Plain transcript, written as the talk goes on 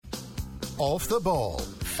Off the Ball.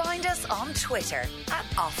 Find us on Twitter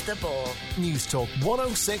 @OffTheBall. News Talk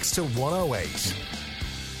 106 to 108.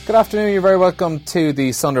 Good afternoon, you're very welcome to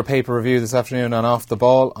the Sunday paper review this afternoon on Off the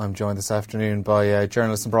Ball. I'm joined this afternoon by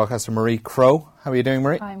journalist and broadcaster Marie Crowe. How are you doing,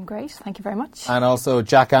 Marie? I'm great, thank you very much. And also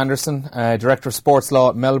Jack Anderson, Director of Sports Law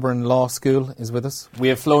at Melbourne Law School, is with us. We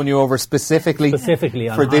have flown you over specifically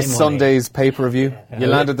for this Sunday's paper review. You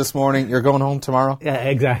landed this morning, you're going home tomorrow? Yeah,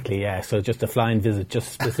 exactly, yeah. So just a flying visit,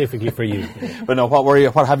 just specifically for you. But no,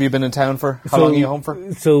 what have you been in town for? How long are you home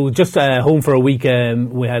for? So just home for a week.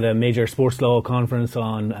 We had a major sports law conference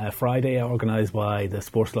on Friday, organised by the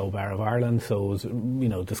Sports Law Bar of Ireland. So it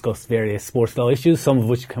was, discussed various sports law issues, some of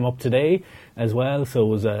which come up today as well.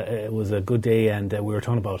 So it was a good day, and we were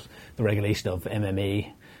talking about the regulation of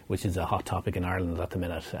MMA, which is a hot topic in Ireland at the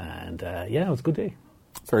minute. And it was a good day.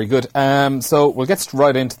 Very good. So we'll get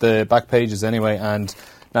right into the back pages anyway, and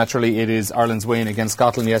naturally it is Ireland's win against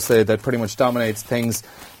Scotland yesterday that pretty much dominates things.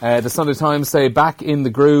 The Sunday Times say, back in the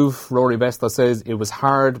groove. Rory Besta says, it was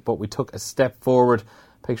hard, but we took a step forward.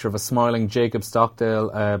 Picture of a smiling Jacob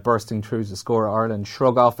Stockdale bursting through to score. Ireland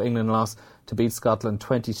shrug off England loss to beat Scotland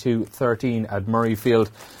 22-13 at Murrayfield.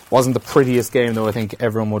 Wasn't the prettiest game, though, I think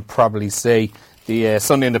everyone would probably say. The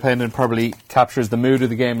Sunday Independent probably captures the mood of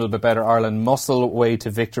the game a little bit better. Ireland muscle way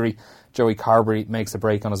to victory. Joey Carbery makes a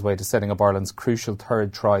break on his way to setting up Ireland's crucial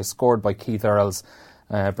third try, scored by Keith Earls.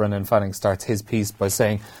 Brendan Fanning starts his piece by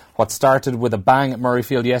saying, what started with a bang at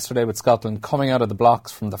Murrayfield yesterday with Scotland coming out of the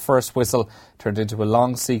blocks from the first whistle turned into a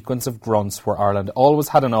long sequence of grunts where Ireland always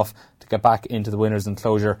had enough to get back into the winner's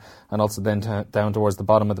enclosure. And also then down towards the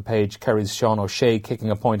bottom of the page, Kerry's Sean O'Shea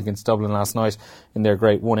kicking a point against Dublin last night in their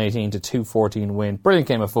great 118-214 win. Brilliant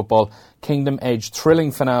game of football. Kingdom Edge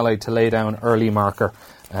thrilling finale to lay down early marker.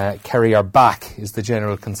 Kerry are back is the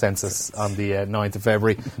general consensus on the 9th of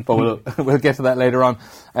February, but we'll get to that later on.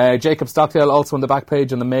 Jacob Stockdale also on the back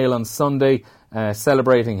page on the Mail on Sunday,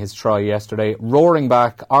 celebrating his try yesterday. Roaring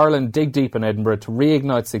back, Ireland dig deep in Edinburgh to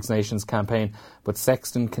reignite Six Nations campaign, but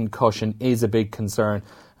Sexton concussion is a big concern.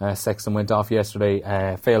 Sexton went off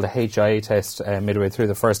yesterday, failed a HIA test midway through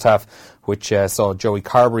the first half, which saw Joey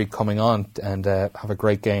Carbery coming on and have a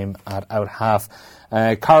great game at out half.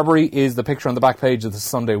 Carbery is the picture on the back page of the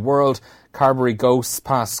Sunday World. Carbery goes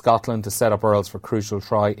past Scotland to set up Earls for crucial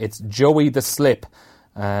try. It's Joey the Slip.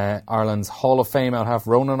 Ireland's Hall of Fame out half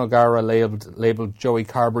Ronan O'Gara labelled Joey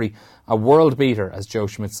Carbery a world beater as Joe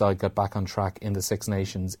Schmidt's side got back on track in the Six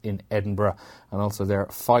Nations in Edinburgh. And also their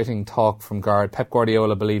fighting talk from guard. Pep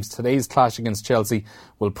Guardiola believes today's clash against Chelsea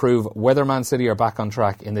will prove whether Man City are back on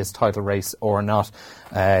track in this title race or not.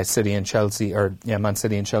 Man City and Chelsea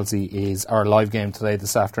is our live game today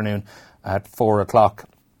this afternoon at 4 o'clock.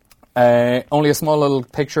 Only a small little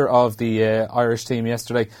picture of the Irish team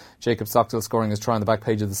yesterday. Jacob Stockdale scoring his try on the back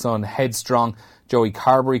page of the Sun. Headstrong. Joey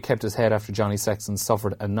Carbery kept his head after Johnny Sexton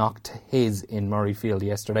suffered a knock to his in Murrayfield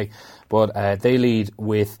yesterday. But they lead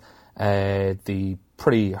with the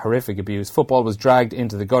pretty horrific abuse. Football was dragged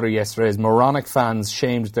into the gutter yesterday as moronic fans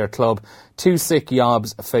shamed their club. Two sick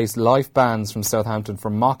yobs faced life bans from Southampton for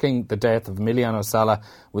mocking the death of Emiliano Sala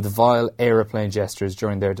with vile aeroplane gestures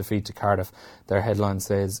during their defeat to Cardiff. Their headline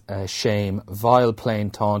says, shame, vile plane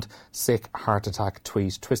taunt, sick heart attack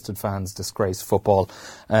tweet, twisted fans disgrace football.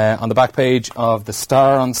 On the back page of the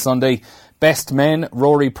Star on Sunday, best men,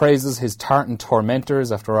 Rory praises his tartan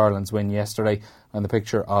tormentors after Ireland's win yesterday. And the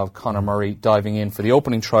picture of Conor Murray diving in for the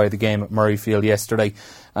opening try of the game at Murrayfield yesterday.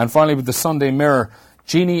 And finally with the Sunday Mirror,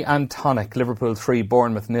 Gini Antonic, Liverpool 3,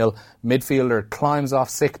 Bournemouth 0. Midfielder climbs off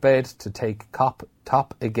sickbed to take top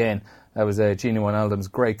again. That was Gini Wijnaldum's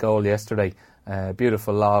great goal yesterday.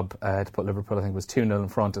 Beautiful lob to put Liverpool, I think it was 2-0 in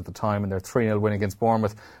front at the time, and their 3-0 win against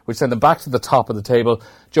Bournemouth, which sent them back to the top of the table.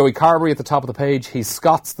 Joey Carbery at the top of the page, he's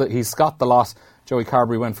Scott the lot. Joey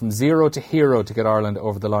Carbery went from zero to hero to get Ireland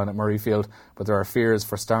over the line at Murrayfield, but there are fears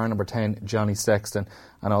for star number 10, Johnny Sexton.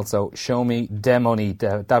 And also, show me de money.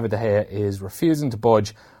 David De Gea is refusing to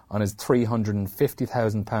budge on his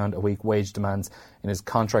 £350,000 a week wage demands in his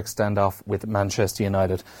contract standoff with Manchester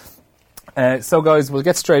United. So guys, we'll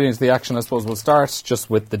get straight into the action. I suppose we'll start just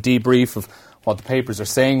with the debrief of what the papers are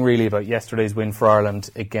saying really about yesterday's win for Ireland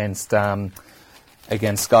against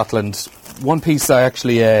Scotland. One piece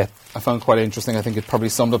I found quite interesting. I think it probably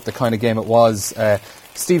summed up the kind of game it was.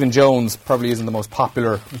 Stephen Jones probably isn't the most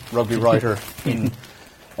popular rugby writer in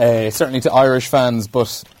certainly to Irish fans,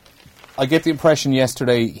 but I get the impression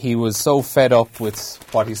yesterday he was so fed up with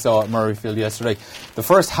what he saw at Murrayfield yesterday. The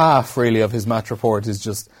first half really of his match report is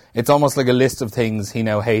just, it's almost like a list of things he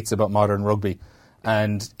now hates about modern rugby.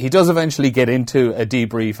 And he does eventually get into a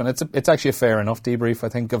debrief, and it's actually a fair enough debrief, I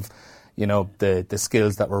think, of the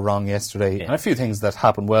skills that were wrong yesterday, and a few things that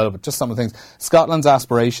happened well, but just some of the things. Scotland's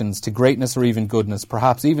aspirations to greatness or even goodness,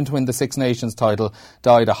 perhaps even to win the Six Nations title,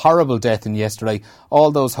 died a horrible death in yesterday.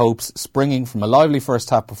 All those hopes, springing from a lively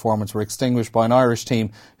first-half performance, were extinguished by an Irish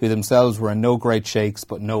team who themselves were in no great shakes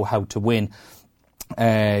but know how to win.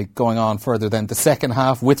 Going on further then, the second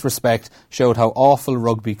half, with respect, showed how awful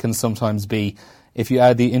rugby can sometimes be. If you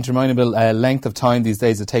add the interminable length of time these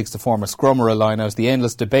days it takes to form a scrum or a line-out, the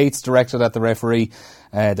endless debates directed at the referee,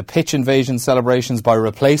 the pitch invasion celebrations by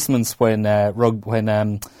replacements when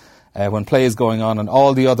play is going on, and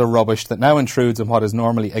all the other rubbish that now intrudes on what is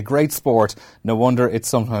normally a great sport, no wonder it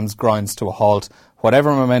sometimes grinds to a halt.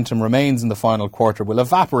 Whatever momentum remains in the final quarter will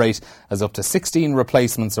evaporate as up to 16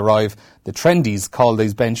 replacements arrive. The trendies call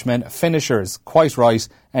these benchmen finishers. Quite right.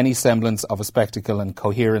 Any semblance of a spectacle and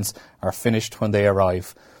coherence are finished when they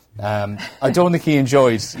arrive. I don't think he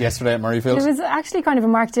enjoyed yesterday at Murrayfield. There was actually kind of a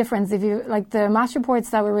marked difference. If you like the match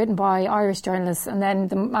reports that were written by Irish journalists, and then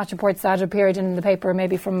the match reports that appeared in the paper,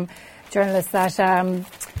 maybe from journalists that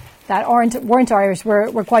weren't Irish,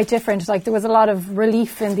 were quite different. Like, there was a lot of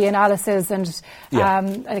relief in the analysis, and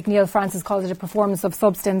I think Neil Francis called it a performance of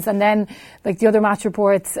substance. And then, like, the other match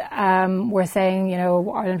reports were saying,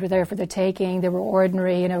 Ireland were there for the taking, they were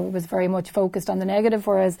ordinary, it was very much focused on the negative,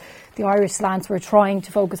 whereas the Irish slants were trying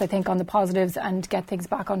to focus, I think, on the positives and get things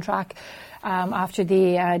back on track. After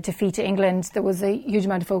the defeat to England, there was a huge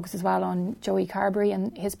amount of focus as well on Joey Carberry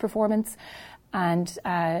and his performance. And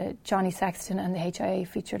Johnny Sexton and the HIA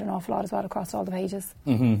featured an awful lot as well across all the pages.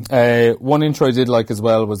 Mm-hmm. One intro I did like as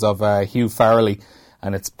well was of Hugh Farrelly,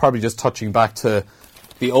 and it's probably just touching back to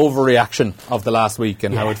the overreaction of the last week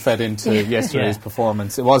and how it fed into yesterday's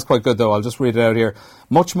performance. It was quite good, though. I'll just read it out here.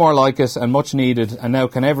 Much more like it and much needed, and now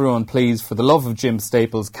can everyone please, for the love of Jim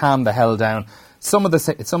Staples, calm the hell down. Some of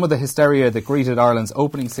the hysteria that greeted Ireland's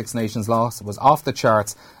opening Six Nations loss was off the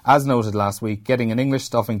charts, as noted last week. Getting an English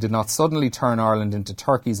stuffing did not suddenly turn Ireland into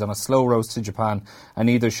turkeys on a slow roast to Japan, and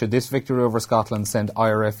neither should this victory over Scotland send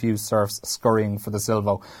IRFU serfs scurrying for the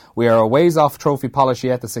Silvo. We are a ways off trophy polish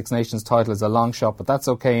yet. The Six Nations title is a long shot, but that's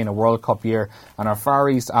okay in a World Cup year, and our Far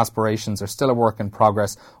East aspirations are still a work in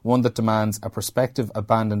progress, one that demands a perspective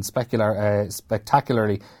abandoned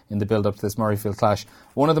spectacularly in the build-up to this Murrayfield clash.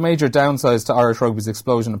 One of the major downsides to Irish rugby's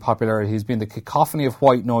explosion in popularity has been the cacophony of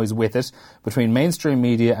white noise with it, between mainstream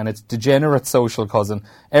media and its degenerate social cousin.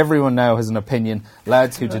 Everyone now has an opinion.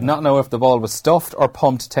 Lads who did not know if the ball was stuffed or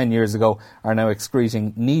pumped 10 years ago are now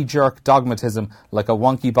excreting knee-jerk dogmatism like a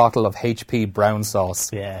wonky bottle of HP brown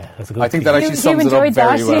sauce. Yeah, that's a good I think that actually sums it up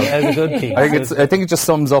very well. That's a good key. I think it just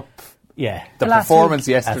sums up the performance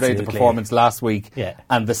yesterday, Absolutely. the performance last week,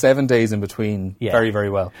 and the 7 days in between very,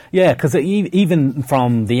 very well. Yeah, because even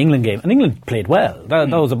from the England game, and England played well, that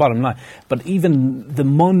was the bottom line, but even the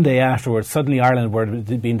Monday afterwards, suddenly Ireland were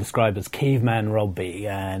being described as caveman rugby,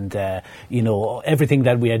 and everything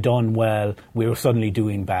that we had done well, we were suddenly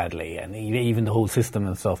doing badly, and even the whole system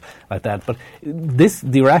and stuff like that. But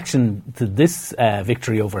the reaction to this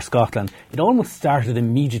victory over Scotland, it almost started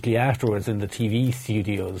immediately afterwards in the TV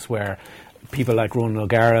studios, where people like Ronan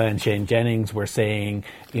O'Gara and Shane Jennings were saying,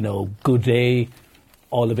 good day,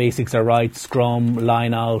 all the basics are right, scrum,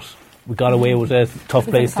 line out, we got away with it, tough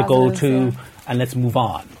place to go to, and let's move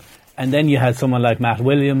on. And then you had someone like Matt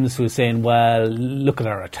Williams who was saying, well, look at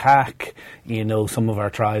our attack, some of our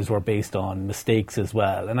tries were based on mistakes as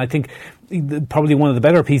well. And I think probably one of the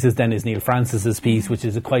better pieces then is Neil Francis's piece, which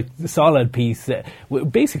is a quite solid piece,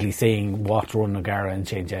 basically saying what Ronan O'Gara and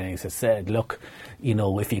Shane Jennings has said. Look,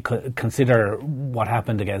 if you consider what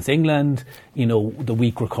happened against England, the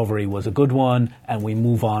weak recovery was a good one, and we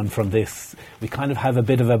move on from this. We kind of have a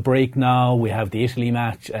bit of a break now. We have the Italy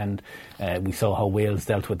match, and we saw how Wales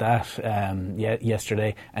dealt with that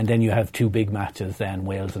yesterday. And then you have two big matches then,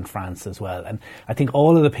 Wales and France as well. And I think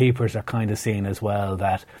all of the papers are kind of saying as well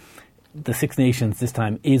that the Six Nations this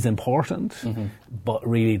time is important, but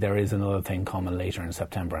really there is another thing coming later in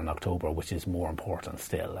September and October, which is more important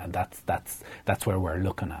still, and that's where we're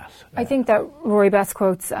looking at. I think that Rory Best's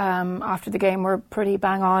quotes after the game were pretty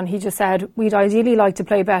bang on. He just said, we'd ideally like to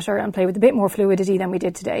play better and play with a bit more fluidity than we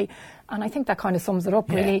did today. And I think that kind of sums it up,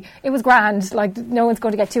 really. It was grand. Like, no one's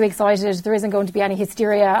going to get too excited. There isn't going to be any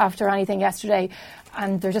hysteria after anything yesterday.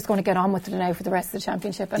 And they're just going to get on with it now for the rest of the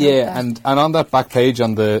championship. And on that back page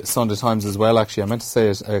on the Sunday Times as well, actually, I meant to say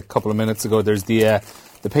it a couple of minutes ago, there's the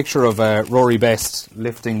picture of Rory Best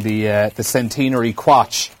lifting the centenary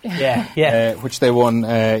quatch, which they won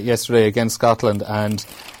yesterday against Scotland. And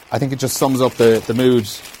I think it just sums up the mood.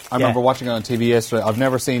 I remember watching it on TV yesterday. I've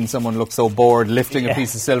never seen someone look so bored lifting a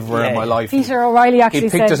piece of silverware in my life. Peter O'Reilly actually he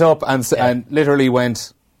picked it up and literally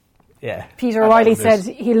went, Peter O'Reilly said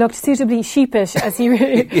he looked suitably sheepish as he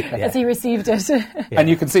as he received it. And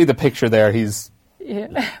you can see the picture there. He's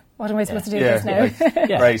what am I supposed to do with this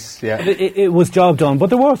now? Right, It was job done,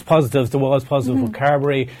 but there was positives. There was positive with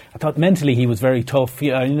Carberry. I thought mentally he was very tough.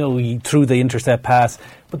 He threw the intercept pass,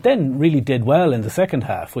 but then really did well in the second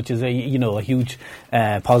half, which is a huge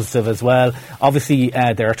positive as well. Obviously,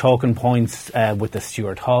 there are talking points with the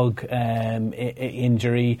Stuart Hogg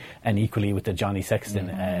injury, and equally with the Johnny Sexton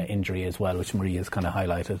injury as well, which Marie has kind of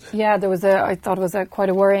highlighted. Yeah, I thought it was quite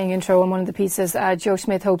a worrying intro in one of the pieces. Joe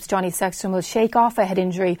Schmidt hopes Johnny Sexton will shake off a head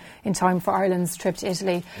injury in time for Ireland's trip to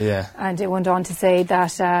Italy. Yeah, and it went on to say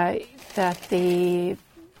that the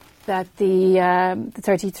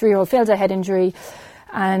 33-year-old failed a head injury,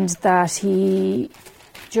 and that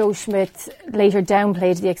Joe Schmidt later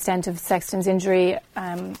downplayed the extent of Sexton's injury,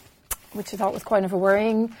 which I thought was kind of a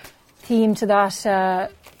worrying theme to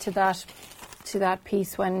that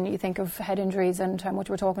piece when you think of head injuries and how much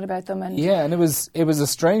we're talking about them. And it was a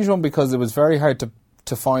strange one because it was very hard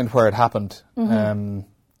to find where it happened.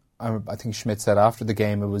 I think Schmidt said after the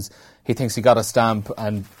game he thinks he got a stamp,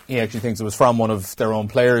 and he actually thinks it was from one of their own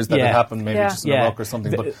players that it happened, maybe just in a ruck or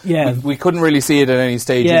something. But we couldn't really see it at any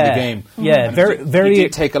stage in the game. Yeah, he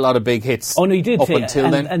did take a lot of big hits. Oh no, he did up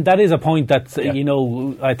until then, and that is a point that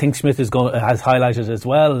I think Smith has highlighted as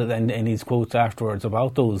well in his quotes afterwards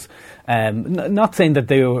about those. Not saying that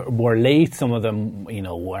they were late. Some of them,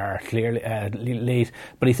 were clearly late.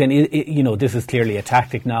 But he's saying, this is clearly a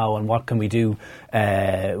tactic now, and what can we do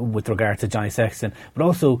with regard to Johnny Sexton? But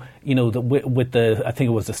also, with the, I think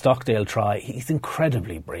it was the Stockdale try, he's an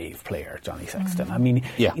incredibly brave player, Johnny Sexton. I mean,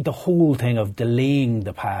 the whole thing of delaying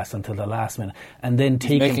the pass until the last minute and then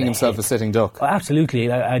making himself a sitting duck. Oh, absolutely.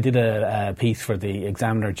 I did a piece for the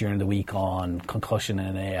Examiner during the week on concussion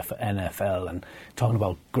in NFL and talking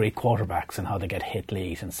about great quarterbacks and how they get hit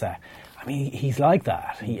late and sacked. I mean, he's like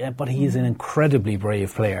that. But he is an incredibly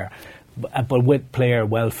brave player. But with player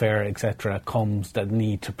welfare, etc., comes the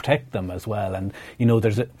need to protect them as well. And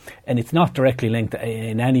and it's not directly linked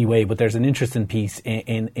in any way, but there's an interesting piece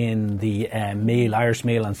in the Irish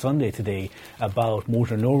Mail on Sunday today about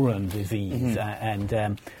motor neuron disease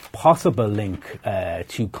and possible link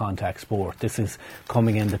to contact sport. This is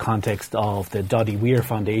coming in the context of the Doddy Weir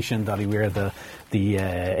Foundation. Doddy Weir, the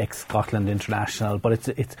ex-Scotland international, but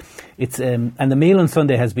it's and the Mail on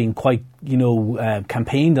Sunday has been quite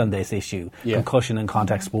campaigned on this issue, concussion and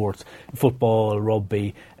contact sports, football,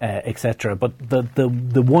 rugby, etc. But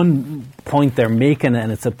the one point they're making,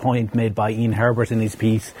 and it's a point made by Ian Herbert in his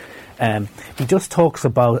piece, he just talks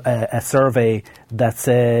about a survey that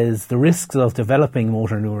says the risks of developing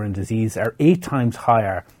motor neuron disease are 8 times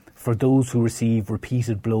higher for those who receive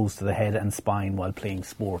repeated blows to the head and spine while playing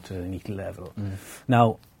sport at an elite level.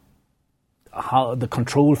 Now, how the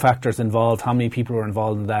control factors involved, how many people are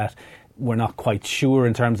involved in that, we're not quite sure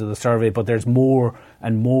in terms of the survey, but there's more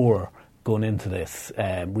and more going into this,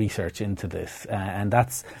 research into this. And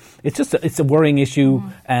it's a worrying issue,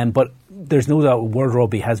 but there's no doubt World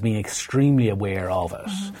Rugby has been extremely aware of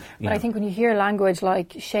it. But I think when you hear language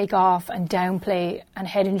like shake off and downplay and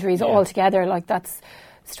head injuries all together, like that's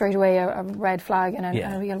straight away a red flag and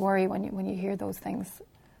a real worry when you hear those things.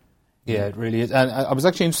 Yeah, it really is. And I was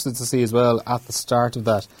actually interested to see as well at the start of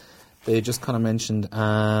that, they just kind of mentioned,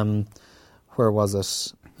 where was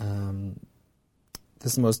it?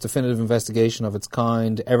 This is the most definitive investigation of its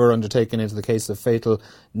kind ever undertaken into the case of fatal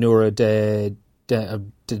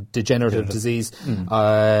neurodegenerative disease,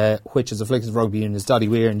 which has afflicted rugby unions Doddy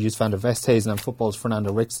Weir and Youth Van der Westhuizen and football's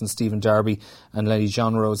Fernando Rickson, Stephen Darby and Lenny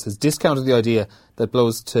John Rose, has discounted the idea that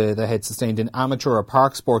blows to the head sustained in amateur or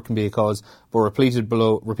park sport can be a cause, but repeated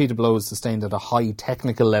blows sustained at a high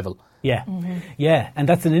technical level. And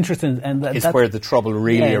that's an interesting... and it's where the trouble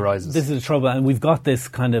really arises. This is the trouble, and we've got this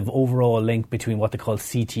kind of overall link between what they call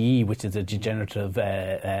CTE, which is a degenerative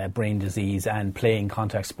brain disease, and playing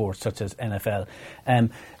contact sports such as NFL.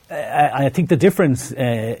 I think the difference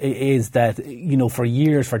is that, for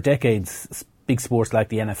years, for decades, big sports like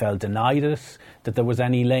the NFL denied it, that there was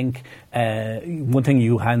any link. One thing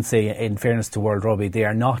you can say, in fairness to World Rugby, they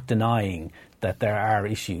are not denying that there are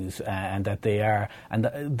issues and that they're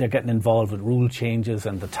getting involved with rule changes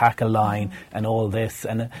and the tackle line and all this,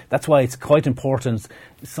 and that's why it's quite important.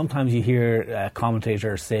 Sometimes you hear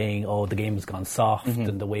commentators saying, "Oh, the game has gone soft,"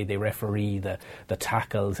 and the way they referee the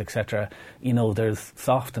tackles, etc. There's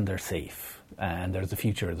soft and there's safe. And there's the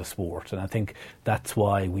future of the sport, and I think that's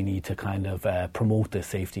why we need to kind of promote this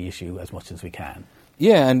safety issue as much as we can.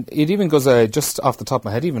 Yeah, and it even goes just off the top of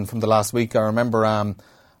my head, even from the last week. I remember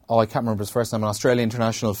I can't remember his first name, an Australian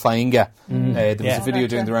international, Fainga. There was a video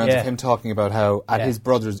doing the rounds of him talking about how at his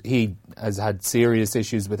brother's, he has had serious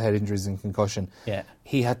issues with head injuries and concussion. Yeah.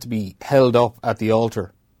 He had to be held up at the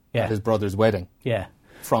altar at his brother's wedding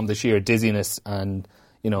from the sheer dizziness and,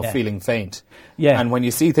 feeling faint. Yeah. And when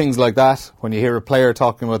you see things like that, when you hear a player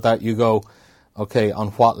talking about that, you go, okay, on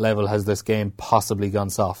what level has this game possibly gone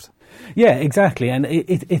soft? Yeah, exactly. And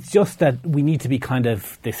it's just that we need to be kind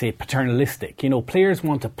of, they say, paternalistic. Players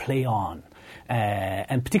want to play on.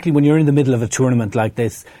 And particularly when you're in the middle of a tournament like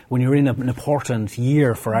this, when you're in an important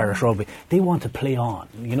year for Irish rugby, they want to play on,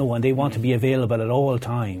 and they want to be available at all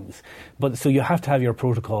times. But so you have to have your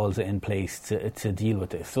protocols in place to deal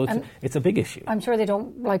with this. So it's a big issue. I'm sure they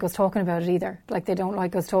don't like us talking about it either. Like, they don't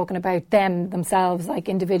like us talking about themselves, like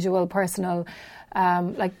individual, personal,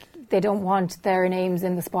 they don't want their names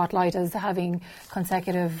in the spotlight as having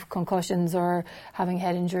consecutive concussions or having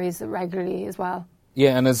head injuries regularly as well.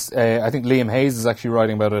 Yeah, and as I think Liam Hayes is actually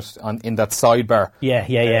writing about it in that sidebar.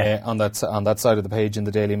 On that side of the page in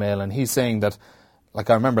the Daily Mail, and he's saying that, like,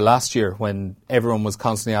 I remember last year when everyone was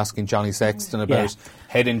constantly asking Johnny Sexton about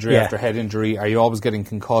head injury after head injury. Are you always getting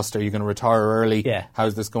concussed? Are you going to retire early?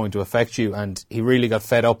 How's this going to affect you? And he really got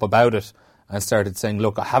fed up about it and started saying,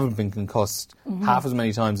 look, I haven't been concussed half as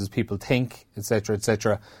many times as people think, etc.,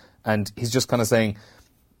 etc. And he's just kind of saying,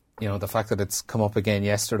 the fact that it's come up again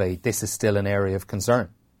yesterday, this is still an area of concern.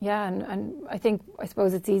 Yeah, and I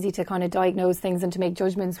suppose it's easy to kind of diagnose things and to make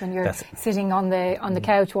judgments when you're sitting on the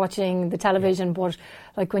couch watching the television. But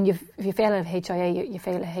like, if you fail at HIA, you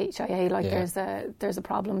fail at HIA. Like, there's a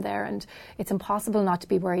problem there, and it's impossible not to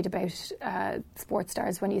be worried about sports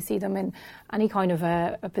stars when you see them in any kind of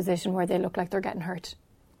a position where they look like they're getting hurt.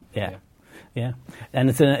 Yeah, and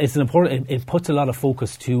it's an important. It puts a lot of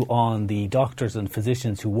focus too on the doctors and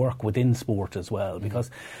physicians who work within sport as well,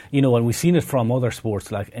 because and we've seen it from other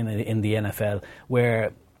sports like in the NFL,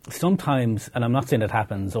 where sometimes, and I'm not saying it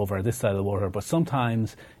happens over this side of the water, but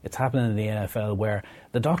sometimes it's happening in the NFL where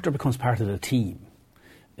the doctor becomes part of the team,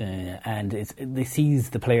 and they sees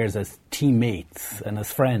the players as teammates and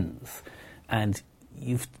as friends, and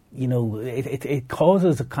it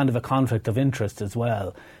causes a kind of a conflict of interest as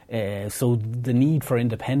well. So the need for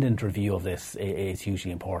independent review of this is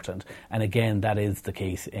hugely important, and again, that is the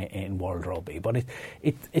case in World Rugby. But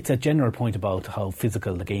it's a general point about how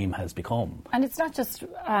physical the game has become. And it's not just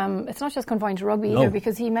confined to rugby either,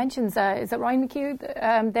 because he mentions is it Ryan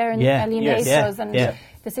McHugh there in Alien Aces and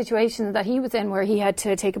the situation that he was in where he had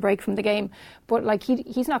to take a break from the game, but like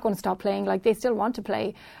he's not going to stop playing. Like, they still want to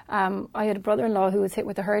play. I had a brother-in-law who was hit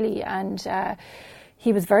with a hurley, and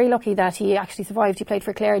he was very lucky that he actually survived. He played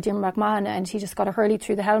for Clare, Jim McMahon, and he just got a hurley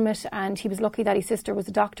through the helmet, and he was lucky that his sister was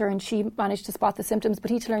a doctor and she managed to spot the symptoms, but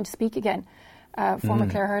he had to learn to speak again. Former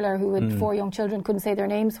Clare hurler who had 4 young children couldn't say their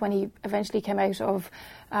names when he eventually came out of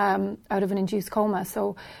an induced coma.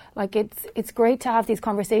 So like, it's great to have these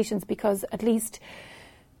conversations, because at least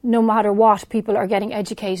no matter what, people are getting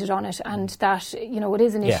educated on it, and that it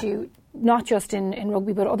is an issue. Not just in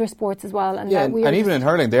rugby, but other sports as well. And even in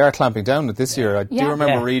hurling, they are clamping down at this year. I do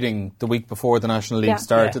remember reading the week before the National League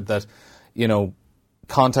started that,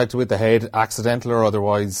 contact with the head, accidental or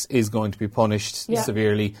otherwise, is going to be punished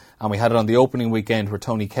severely. And we had it on the opening weekend where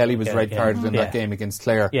Tony Kelly was red-carded in that game against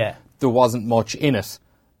Clare. There wasn't much in it,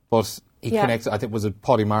 but he connected, I think it was a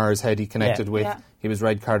Paddy Maher's head he connected with. He was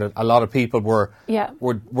red-carded. A lot of people were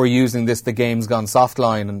using this, the game's gone soft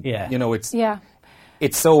line. And,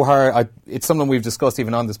 it's so hard. It's something we've discussed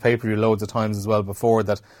even on this pay-per-view loads of times as well before,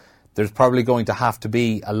 that there's probably going to have to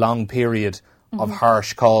be a long period of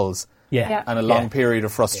harsh calls and a long period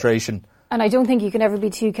of frustration. And I don't think you can ever be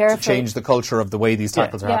too careful to change the culture of the way these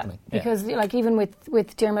tackles are happening. Because like, even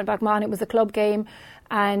with Dermot McMahon, it was a club game,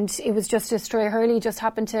 and it was just a stray hurley just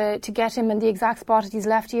happened to get him in the exact spot at his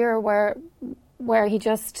left ear where he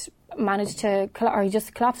just managed to, or he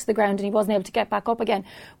just collapsed to the ground and he wasn't able to get back up again.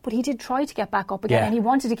 But he did try to get back up again, and he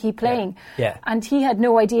wanted to keep playing. And he had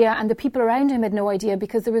no idea, and the people around him had no idea,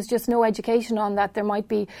 because there was just no education on that there might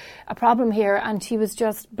be a problem here. And he was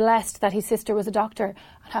just blessed that his sister was a doctor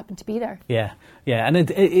and happened to be there. And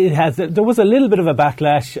there was a little bit of a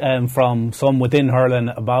backlash from some within hurling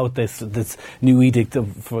about this new edict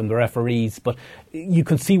from the referees, but you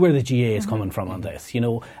can see where the GA is coming from on this,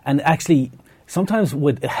 and actually, sometimes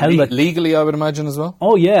with helmet... Legally, I would imagine, as well?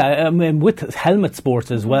 Oh, yeah. I mean, with helmet sports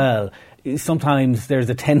as well, sometimes there's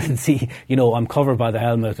a tendency, I'm covered by the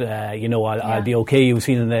helmet, I'll be okay, you've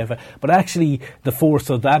seen it there. But actually, the force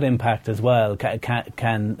of that impact as well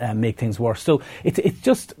can make things worse. So it's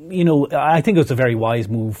just, I think it was a very wise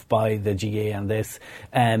move by the GA on this.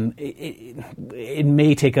 It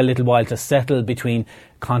may take a little while to settle between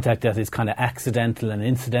contact that is kind of accidental and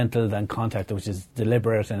incidental than contact which is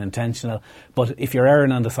deliberate and intentional. But if you're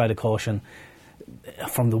erring on the side of caution,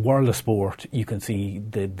 from the world of sport, you can see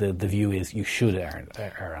the view is you should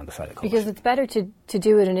err on the side of caution. Because it's better to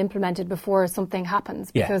do it and implement it before something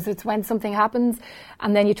happens. Because it's when something happens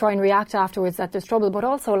and then you try and react afterwards that there's trouble. But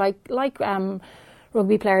also, like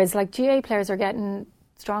rugby players, like GA players are getting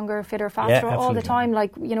stronger, fitter, faster all the time.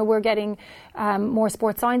 Like, we're getting more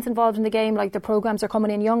sports science involved in the game. Like, the programs are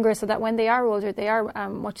coming in younger so that when they are older, they are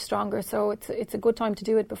much stronger. So it's a good time to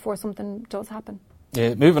do it before something does happen.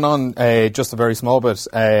 Yeah, moving on, just a very small bit,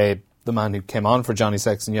 the man who came on for Johnny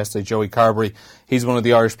Sexton yesterday, Joey Carberry, he's one of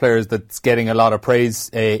the Irish players that's getting a lot of praise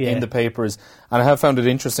in the papers. And I have found it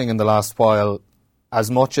interesting in the last while, as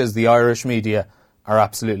much as the Irish media are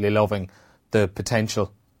absolutely loving the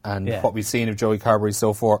potential and what we've seen of Joey Carberry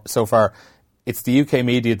so far, it's the UK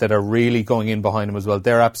media that are really going in behind him as well.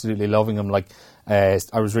 They're absolutely loving him. Like, I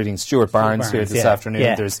was reading Stuart Barnes here this afternoon.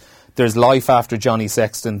 Yeah. There's life after Johnny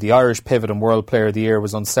Sexton. The Irish pivot and World Player of the Year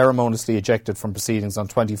was unceremoniously ejected from proceedings on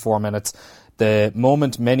 24 minutes. The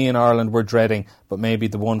moment many in Ireland were dreading, but maybe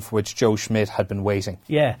the one for which Joe Schmidt had been waiting.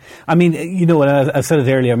 Yeah, I mean, I said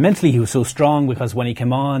it earlier, mentally he was so strong because when he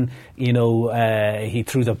came on, he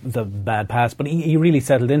threw the bad pass, but he really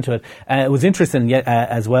settled into it. It was interesting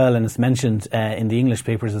as well, and it's mentioned in the English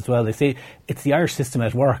papers as well. They say it's the Irish system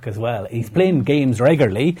at work as well. He's playing games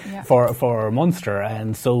regularly for Munster,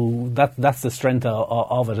 and so that's the strength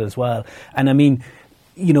of it as well. And I mean,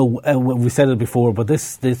 we said it before, but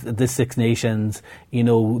this Six Nations,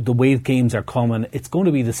 the way games are coming, it's going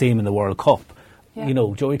to be the same in the World Cup. Yeah.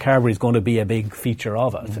 Joey Carberry is going to be a big feature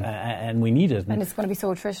of it, and we need it. And it's going to be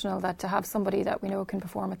so attritional that to have somebody that we know can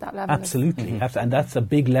perform at that level. Absolutely, and that's a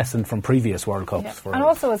big lesson from previous World Cups. And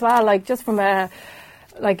also as well, like just from a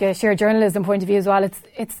sheer journalism point of view as well,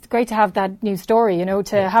 it's great to have that new story,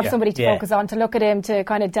 to have somebody to focus on, to look at him, to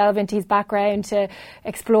kind of delve into his background, to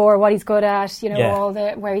explore what he's good at, all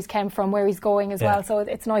the where he's come from, where he's going as well. So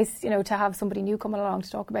it's nice, to have somebody new coming along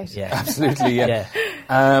to talk about. Yeah, absolutely. Yeah.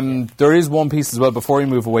 There is one piece as well before we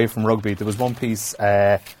move away from rugby. There was one piece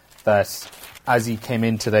that, as he came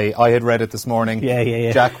in today, I had read it this morning.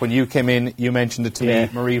 Yeah. Jack, when you came in, you mentioned it to me.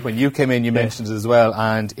 Marie, when you came in, you mentioned it as well.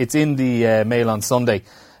 And it's in the Mail on Sunday,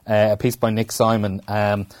 a piece by Nick Simon.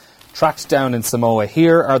 Tracked down in Samoa.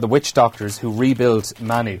 Here are the witch doctors who rebuilt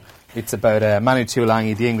Manu. It's about Manu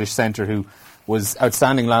Tuolangi, the English centre, who was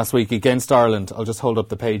outstanding last week against Ireland. I'll just hold up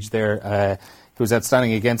the page there. He was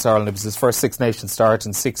outstanding against Ireland. It was his first Six Nations start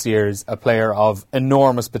in 6 years. A player of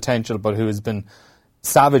enormous potential, but who has been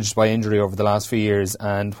savaged by injury over the last few years.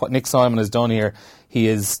 And what Nick Simon has done here, he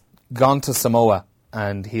has gone to Samoa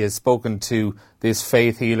and he has spoken to this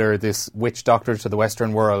faith healer, this witch doctor to the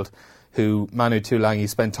Western world, who Manu Tuolangi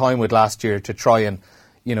spent time with last year to try and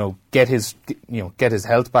get his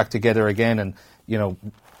health back together again, and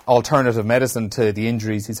alternative medicine to the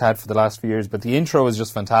injuries he's had for the last few years. But the intro is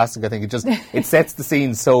just fantastic. I think it sets the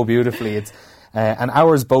scene so beautifully. It's an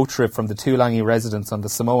hour's boat trip from the Tuolangi residence on the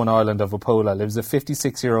Samoan island of Upola lives a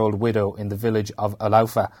 56-year-old widow in the village of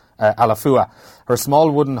Alafua. Her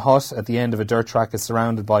small wooden hut at the end of a dirt track is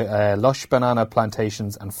surrounded by lush banana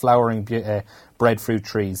plantations and flowering breadfruit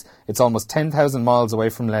trees. It's almost 10,000 miles away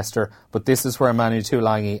from Leicester, but this is where Manu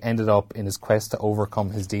Tuolangi ended up in his quest to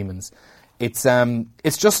overcome his demons. It's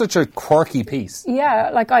just such a quirky piece. Yeah,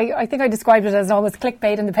 like I think I described it as almost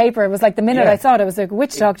clickbait in the paper. It was like the minute I saw it, I was like,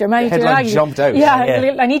 witch doctor, Manu Tuolangi. The headline jumped out.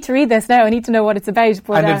 Yeah, I need to read this now. I need to know what it's about.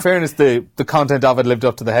 But, and in fairness, the content of it lived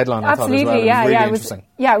up to the headline, I thought as well. It was really interesting.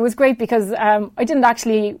 It was great because I didn't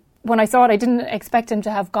actually, when I saw it, I didn't expect him to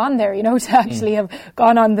have gone there, to actually have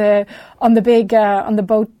gone on the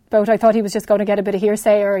boat. I thought he was just going to get a bit of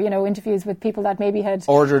hearsay or, interviews with people that maybe had...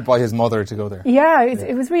 Ordered by his mother to go there. Yeah,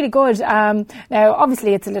 it was really good. Now,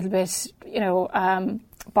 obviously, it's a little bit,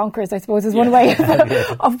 bonkers, I suppose, is one way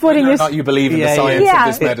of putting it. Not you believe in the science of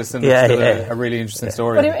this medicine. It's still a really interesting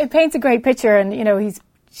story. But it paints a great picture, and,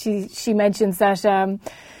 she mentions that...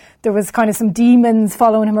 there was kind of some demons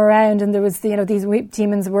following him around, and there was, these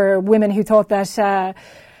demons were women who thought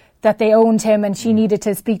that they owned him, and she needed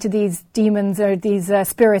to speak to these demons or these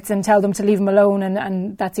spirits and tell them to leave him alone,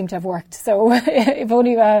 and that seemed to have worked. So if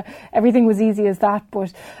only everything was easy as that.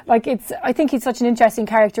 But I think he's such an interesting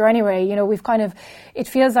character anyway. We've it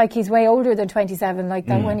feels like he's way older than 27, like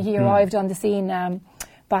that when he arrived on the scene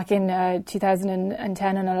back in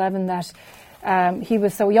 2010 and 11 that he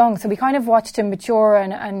was so young. So we kind of watched him mature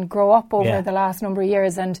and grow up over the last number of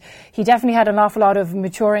years, and he definitely had an awful lot of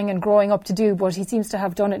maturing and growing up to do, but he seems to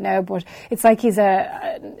have done it now. But it's like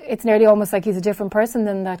it's nearly almost like he's a different person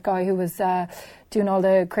than that guy who was doing all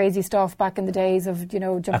the crazy stuff back in the days of,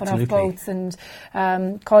 jumping off boats and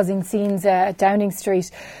causing scenes at Downing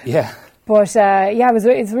Street. Yeah. But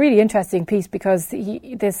it's a really interesting piece because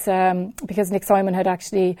because Nick Simon had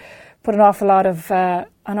actually put an awful lot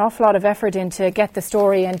of effort in to get the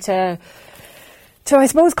story and to I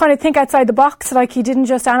suppose kind of think outside the box. Like, he didn't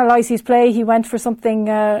just analyse his play; he went for something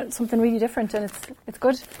really different, and it's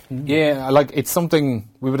good. Yeah, it's something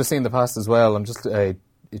we would have seen in the past as well.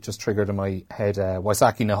 It just triggered in my head.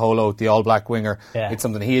 Waisake Naholo, the All Black winger, it's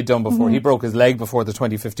something he had done before. He broke his leg before the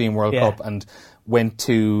 2015 World Cup and went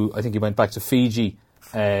back to Fiji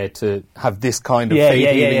to have this kind of faith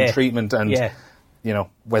healing treatment and.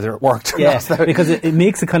 Whether it worked or not. Because it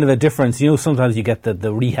makes a kind of a difference. Sometimes you get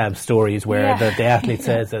the rehab stories where the athlete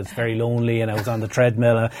says that it's very lonely and I was on the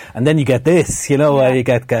treadmill, and then you get this, you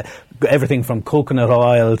get everything from coconut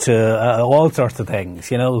oil to all sorts of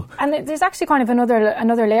things, And there's actually kind of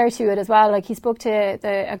another layer to it as well. Like, he spoke to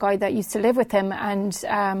a guy that used to live with him,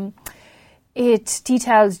 and it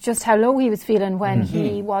details just how low he was feeling when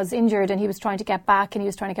he was injured, and he was trying to get back, and he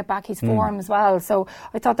was trying to get back his form as well. So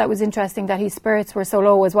I thought that was interesting that his spirits were so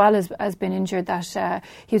low as well as being injured, that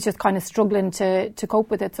he was just kind of struggling to cope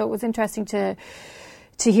with it. So it was interesting to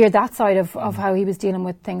hear that side of how he was dealing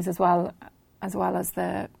with things as well as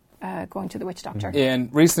the going to the witch doctor. Yeah,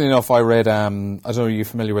 and recently enough I read, I don't know, are you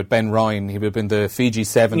familiar with Ben Ryan? He would have been the Fiji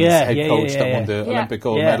Sevens head coach that won the Olympic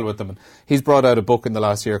gold medal with them. And he's brought out a book in the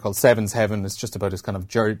last year called Sevens Heaven. It's just about his kind of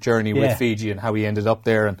journey with Fiji and how he ended up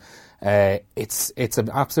there. And it's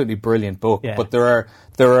an absolutely brilliant book. But there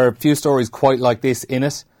are a few stories quite like this in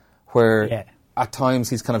it, where at times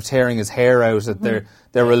he's kind of tearing his hair out at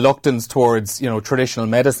their reluctance towards traditional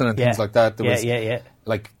medicine and things like that. There was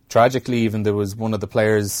like, tragically, even there was one of the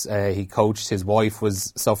players he coached, his wife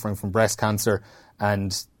was suffering from breast cancer,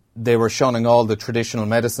 and they were shunning all the traditional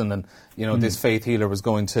medicine, and this faith healer was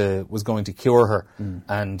going to cure her,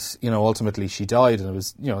 and ultimately she died, and it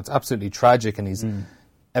was it's absolutely tragic. And he's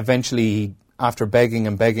eventually, after begging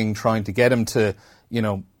and begging, trying to get him to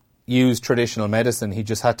use traditional medicine, he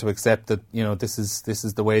just had to accept that this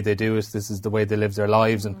is the way they do it, this is the way they live their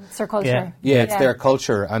lives, and it's their culture. It's their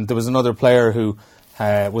culture. And there was another player who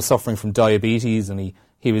was suffering from diabetes, and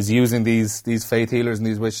he was using these faith healers and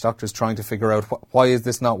these witch doctors, trying to figure out why is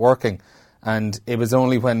this not working. And it was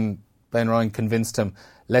only when Ben Ryan convinced him,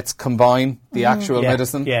 let's combine the actual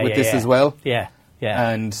medicine with this as well.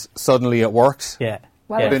 And suddenly it worked.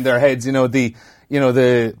 But in their heads,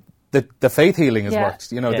 the faith healing has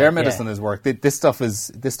worked. Their medicine has worked. This stuff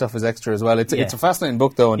is extra as well. It's a fascinating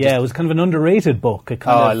book, though. And it was kind of an underrated book.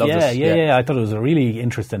 I loved it. I thought it was a really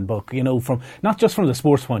interesting book. From not just from the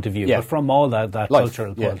sports point of view, but from all that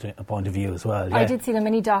cultural point of view as well. I did see the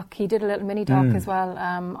mini doc. He did a little mini doc as well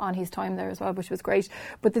on his time there as well, which was great.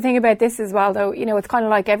 But the thing about this as well, though, it's kind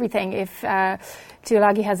of like everything. If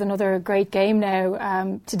Tuilagi has another great game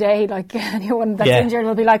now today, like anyone that's injured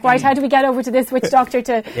will be like, right, how do we get over to this witch doctor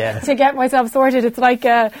to get myself sorted? It's like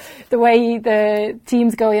the way the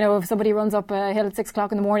teams go, if somebody runs up a hill at 6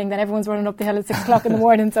 o'clock in the morning, then everyone's running up the hill at 6 o'clock in the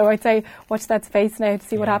morning. So I'd say watch that space now to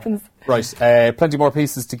see what happens. Right, plenty more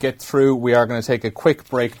pieces to get through. We are going to take a quick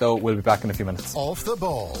break, though. We'll be back in a few minutes. Off the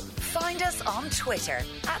Ball. Find us on Twitter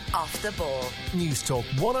at Off the Ball. News Talk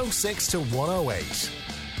 106 to 108.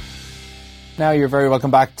 Now you're very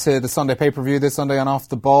welcome back to the Sunday pay-per-view this Sunday on Off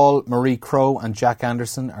the Ball. Marie Crowe and Jack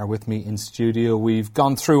Anderson are with me in studio. We've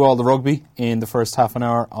gone through all the rugby in the first half an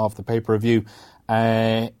hour of the pay-per-view.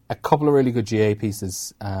 A couple of really good GA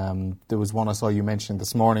pieces. There was one I saw you mentioning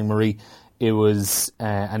this morning, Marie. It was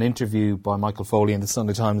an interview by Michael Foley in the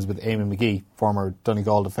Sunday Times with Eamon McGee, former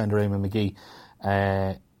Donegal defender Eamon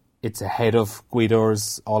McGee. It's ahead of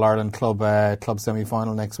Guido's All-Ireland club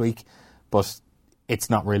semi-final next week, but it's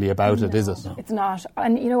not really about it, is it? No, it's not.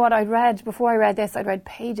 And you know what before I read this, I'd read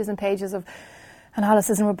pages and pages of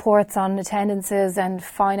analysis and reports on attendances and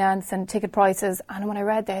finance and ticket prices. And when I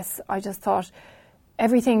read this, I just thought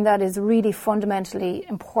everything that is really fundamentally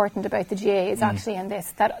important about the GAA is actually in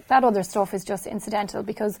this. That other stuff is just incidental,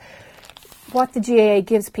 because what the GAA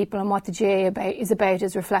gives people and what the GAA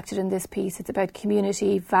is reflected in this piece. It's about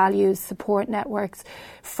community, values, support networks,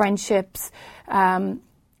 friendships,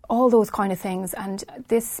 all those kind of things. And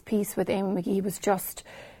this piece with Eamon McGee was just,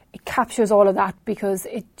 it captures all of that, because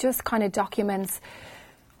it just kind of documents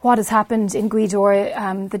what has happened in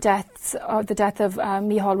Guidor, the death of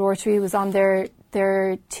Micheál Rourtree, who was on their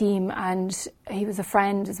their team, and he was a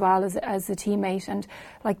friend as well as a teammate. And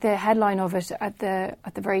like the headline of it at the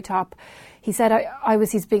very top, he said, I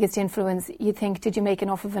was his biggest influence. You'd think, did you make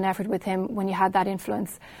enough of an effort with him when you had that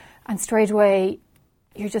influence? And straight away,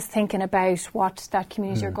 you're just thinking about what that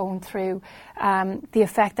community are going through, the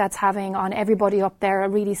effect that's having on everybody up there, a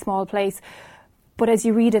really small place. But as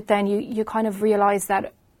you read it, then you kind of realise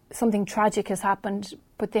that something tragic has happened,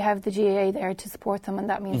 but they have the GAA there to support them, and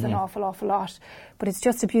that means an awful lot. But it's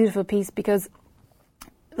just a beautiful piece, because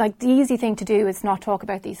like the easy thing to do is not talk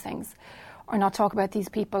about these things or not talk about these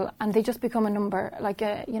people, and they just become a number, like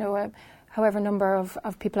however number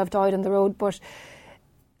of people have died on the road. But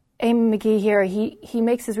Eamon McGee here, he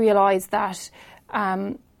makes us realise that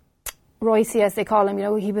Royce, as they call him,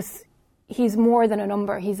 he's more than a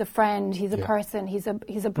number. He's a friend, he's a person, he's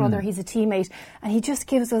a brother, he's a teammate, and he just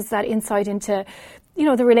gives us that insight into,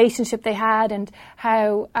 the relationship they had, and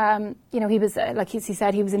how, he was, like he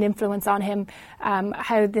said, he was an influence on him,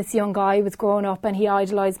 how this young guy was growing up and he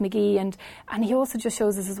idolised McGee, and he also just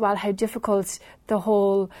shows us as well how difficult the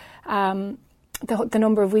whole, the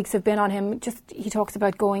number of weeks have been on him. Just he talks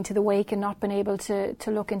about going to the wake and not being able to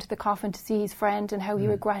look into the coffin to see his friend, and how he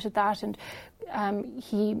regretted that, and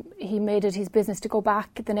he made it his business to go back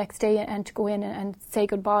the next day and to go in and say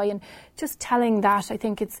goodbye. And just telling that, I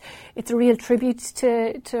think it's a real tribute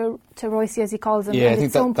to Royce, as he calls him. Yeah, and I think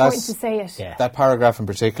it's so important to say it. Yeah. That paragraph in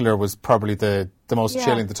particular was probably the most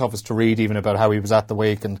chilling, the toughest to read, even about how he was at the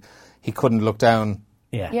wake and he couldn't look down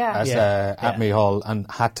at Meahall and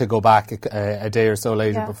had to go back a day or so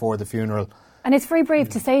later before the funeral. And it's very brave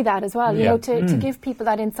to say that as well, to give people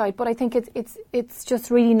that insight. But I think it's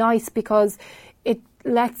just really nice, because it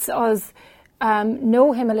lets us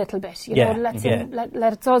know him a little bit.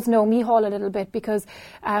 Lets us know Meahall a little bit, because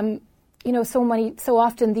so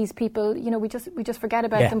often these people, we just forget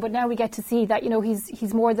about them. But now we get to see that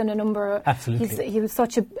he's more than a number. Absolutely, he was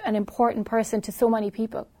such an important person to so many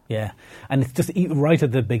people. Yeah, and it's just right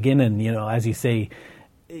at the beginning, as you say,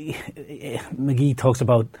 McGee talks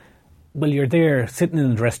about, well, you're there sitting in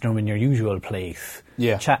the dressing room in your usual place,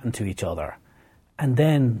 chatting to each other, and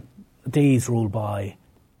then days roll by,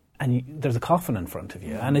 and there's a coffin in front of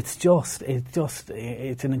you, and it's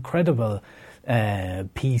an incredible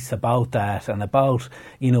piece about that, and about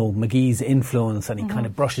McGee's influence, and he kind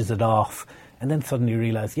of brushes it off. And then suddenly you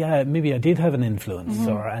realise, maybe I did have an influence,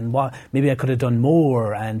 maybe I could have done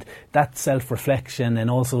more, and that self-reflection,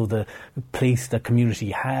 and also the place the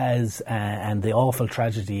community has, and the awful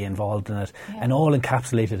tragedy involved in it, and all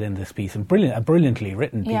encapsulated in this piece, and a brilliantly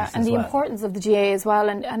written piece. Yeah, and the importance of the GAA as well,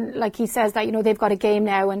 and like he says that they've got a game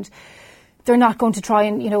now, and they're not going to try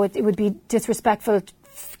and it would be disrespectful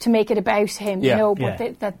to make it about him,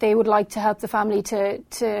 but that they would like to help the family to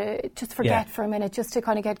just forget for a minute, just to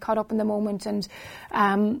kind of get caught up in the moment. And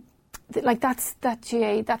that's that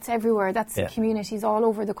GA, that's everywhere, that's communities all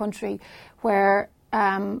over the country where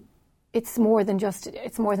it's more than just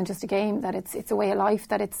a game, that it's a way of life,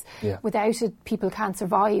 that it's without it people can't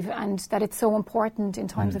survive, and that it's so important in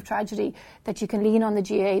times of tragedy that you can lean on the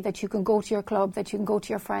GA, that you can go to your club, that you can go to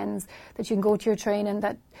your friends, that you can go to your training,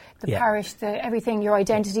 that the parish, everything, your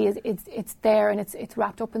identity it's there, and it's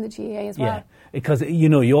wrapped up in the GA as well. Yeah, because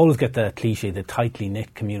you always get the cliche, the tightly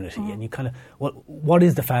knit community, and you kind of what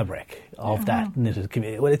is the fabric of that knitted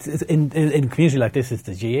community? Well, it's in a community like this, it's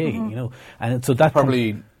the GA, and so that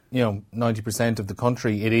probably. 90% of the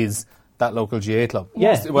country, it is that local GA club. Say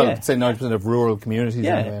 90% of rural communities.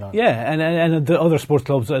 And the other sports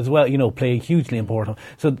clubs as well, play hugely important.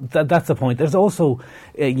 So that's the point. There's also,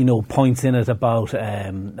 points in it about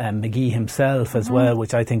McGee himself as well,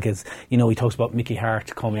 which I think is, he talks about Mickey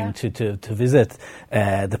Hart coming to visit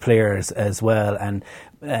the players as well, and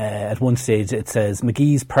at one stage it says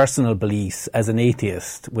McGee's personal beliefs as an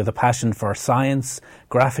atheist with a passion for science,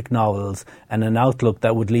 graphic novels, and an outlook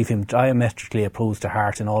that would leave him diametrically opposed to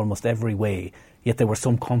Hart in almost every way. Yet there was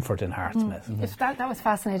some comfort in Hart Smith. That was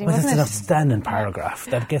fascinating, wasn't it? It's an outstanding paragraph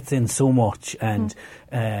that gets in so much, and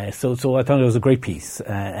so I thought it was a great piece.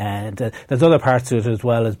 And there's other parts to it as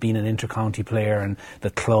well, as being an inter-county player and the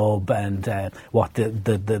club, and what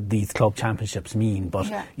these club championships mean.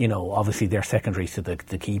 But obviously they're secondary to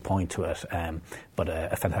the key point to it. But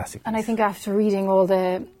a fantastic piece. And I think after reading all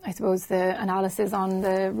the analysis on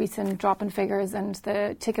the recent drop in figures and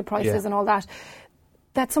the ticket prices and all that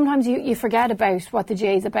sometimes you forget about what the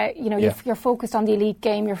GA is about. You're focused on the elite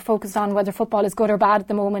game, you're focused on whether football is good or bad at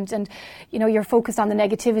the moment, and you're focused on the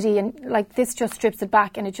negativity, and like this just strips it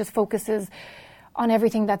back, and it just focuses on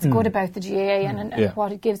everything that's good about the GA and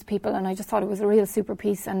what it gives people. And I just thought it was a real super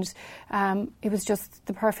piece, and it was just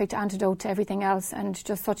the perfect antidote to everything else, and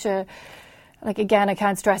just such a like, again, I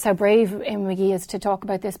can't stress how brave Eamon McGee is to talk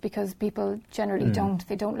about this, because people generally don't.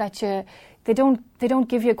 They don't let you. They don't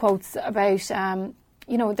give you quotes about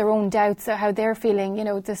their own doubts, how they're feeling.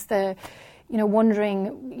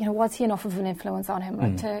 Wondering, was he enough of an influence on him?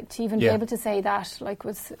 Like, to even be able to say that, like,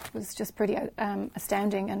 was just pretty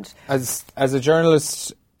astounding. And as a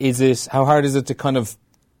journalist, how hard is it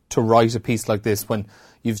to write a piece like this when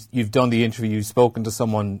you've done the interview, you've spoken to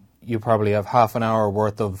someone, you probably have half an hour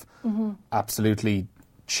worth of absolutely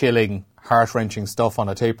chilling, heart-wrenching stuff on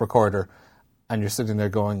a tape recorder, and you're sitting there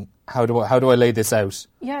going, how do I lay this out?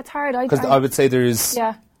 Yeah, it's hard. Because I would say there is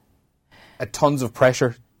a tons of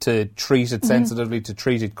pressure to treat it sensitively, to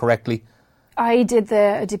treat it correctly. I did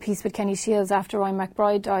a piece with Kenny Shields after Ryan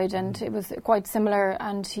McBride died, and it was quite similar.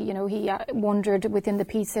 And he wondered within the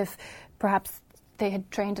piece if perhaps they had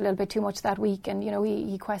trained a little bit too much that week, and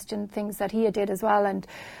he questioned things that he did as well.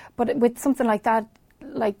 But with something like that,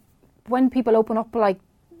 like when people open up like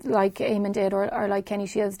Eamon did or like Kenny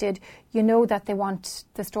Shields did, that they want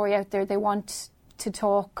the story out there. They want to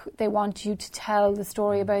talk. They want you to tell the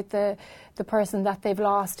story about the person that they've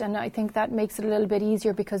lost, and I think that makes it a little bit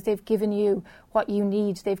easier, because they've given you what you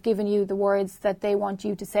need. They've given you the words that they want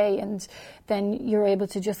you to say, and then you're able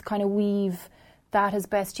to just kind of weave that as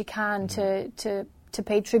best you can to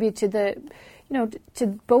pay tribute to to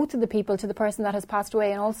both of the people, to the person that has passed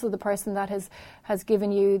away and also the person that has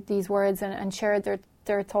given you these words and shared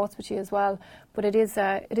their thoughts with you as well. But it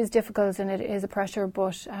is difficult, and it is a pressure,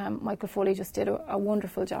 but Michael Foley just did a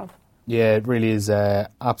wonderful job. Yeah, it really is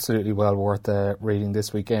absolutely well worth reading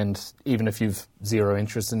this weekend, even if you've zero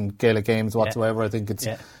interest in Gaelic games whatsoever. I think it's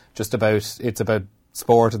about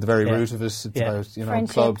sport at the very root of it. It's about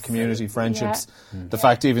club, community, friendships. The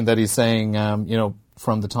fact even that he's saying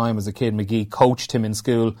from the time as a kid McGee coached him in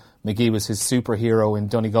school. McGee was his superhero in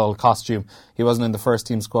Donegal costume. He wasn't in the first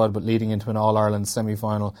team squad, but leading into an All-Ireland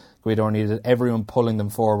semi-final, Gaoithir needed everyone pulling them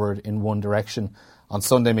forward in one direction. On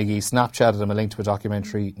Sunday, McGee Snapchatted him a link to a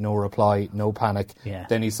documentary, no reply, no panic. Yeah.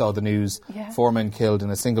 Then he saw the news, 4 men killed in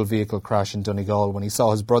a single vehicle crash in Donegal. When he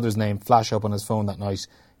saw his brother's name flash up on his phone that night,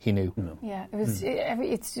 he knew. Yeah, it was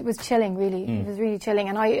it was chilling, really. It was really chilling.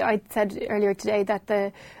 And I said earlier today that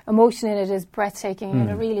the emotion in it is breathtaking, and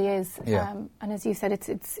it really is. Yeah. And as you said,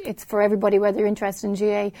 it's for everybody, whether you're interested in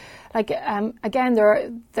GA. Like, again,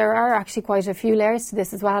 there are actually quite a few layers to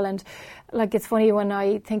this as well. And, like, it's funny when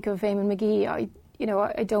I think of Eamon McGee,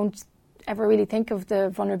 I don't ever really think of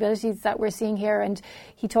the vulnerabilities that we're seeing here. And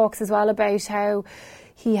he talks as well about how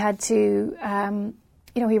he had to,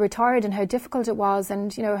 he retired and how difficult it was,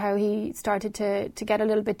 and, how he started to get a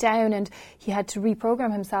little bit down, and he had to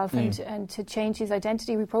reprogram himself and to change his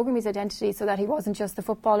identity, reprogram his identity so that he wasn't just the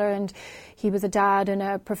footballer and he was a dad and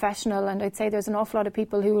a professional. And I'd say there's an awful lot of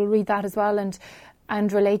people who will read that as well and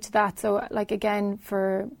relate to that. So, like, again,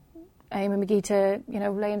 for Eamon McGee to,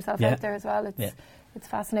 lay himself out there as well, it's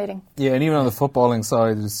fascinating. Yeah, and even on the footballing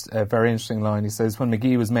side, there's a very interesting line. He says, when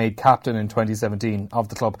McGee was made captain in 2017 of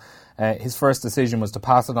the club, his first decision was to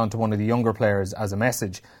pass it on to one of the younger players as a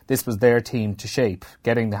message. This was their team to shape.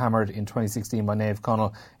 Getting the hammered in 2016 by Naomh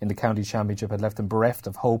Conaill in the county championship had left them bereft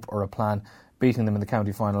of hope or a plan. Beating them in the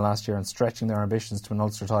county final last year and stretching their ambitions to an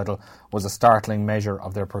Ulster title was a startling measure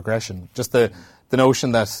of their progression. Just the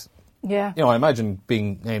notion that, I imagine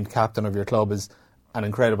being named captain of your club is an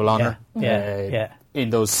incredible honour. In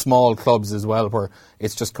those small clubs as well, where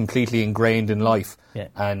it's just completely ingrained in life. Yeah.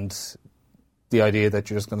 And the idea that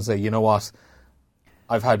you're just going to say, you know what,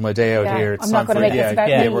 I've had my day out here. It's I'm not going to make this about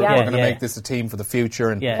me. We're going to make this a team for the future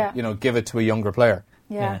and give it to a younger player.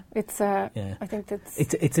 It's. I think that's.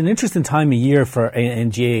 It's an interesting time of year for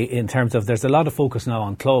NGA in terms of there's a lot of focus now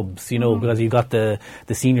on clubs, because you've got the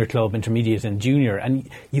senior club, intermediate, and junior, and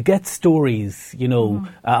you get stories.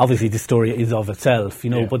 Obviously the story is of itself,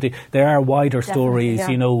 but there are wider stories.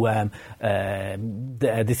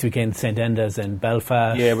 This weekend St Enda's in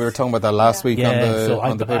Belfast. Yeah, we were talking about that last week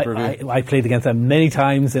on the pay-per-view. I played against them many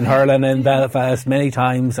times in hurling in Belfast, many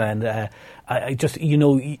times, and I just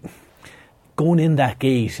going in that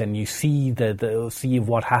gate and you see see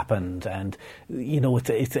what happened, and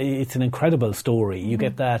it's an incredible story. You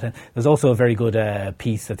get that, and there's also a very good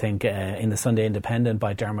piece, I think, in the Sunday Independent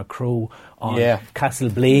by Dermot Crowe on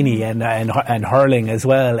Castleblaney and hurling as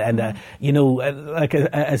well. And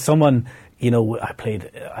as someone,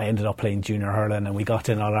 I ended up playing junior hurling, and we got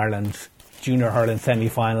to an All-Ireland junior hurling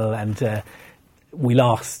semi-final, and we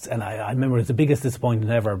lost. And I remember it was the biggest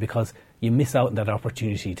disappointment ever, because you miss out on that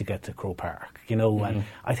opportunity to get to Crowe Park, and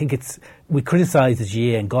I think we criticise the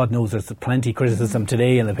GA, and God knows there's plenty of criticism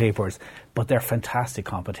today in the papers, but they're fantastic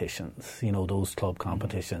competitions, those club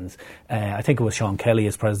competitions. I think it was Sean Kelly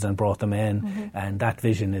as president brought them in, and that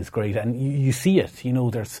vision is great. And you see it,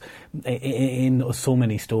 there's in so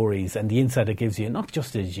many stories, and the insight it gives you, not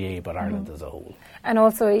just the GA, but Ireland as a whole. And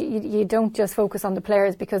also, you don't just focus on the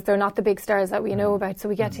players because they're not the big stars that we know about. So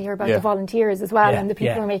we get to hear about the volunteers as well, and the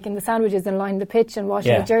people who are making the sandwiches and lining the pitch and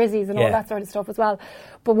washing the jerseys and all that sort of stuff as well.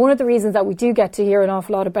 But one of the reasons that we do get to hear an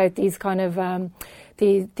awful lot about these kind of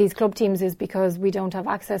these club teams is because we don't have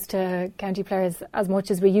access to county players as much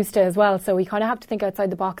as we used to as well. So we kind of have to think outside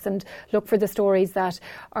the box and look for the stories that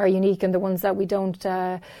are unique and the ones that we don't,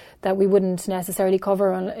 that we wouldn't necessarily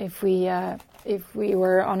cover if we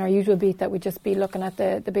were on our usual beat, that we'd just be looking at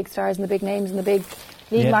the big stars and the big names and the big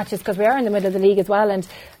league matches, because we are in the middle of the league as well, and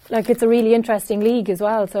it's a really interesting league as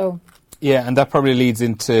well. So yeah, and that probably leads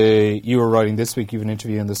into, you were writing this week, you have an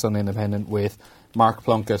interview in the Sunday Independent with Mark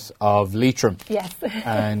Plunkett of Leitrim. Yes.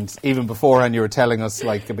 And even beforehand you were telling us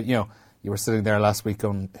you were sitting there last week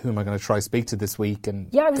going, who am I going to try to speak to this week?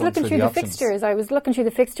 And I was looking through the fixtures. I was looking through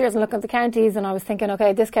the fixtures and looking at the counties, and I was thinking,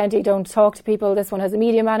 okay, this county don't talk to people. This one has a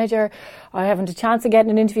media manager. I haven't a chance of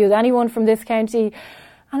getting an interview with anyone from this county.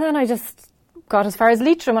 And then I just got as far as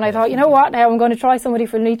Leitrim, and I thought, you know what, now I'm going to try somebody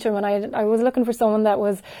from Leitrim. And I was looking for someone that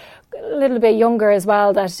was a little bit younger as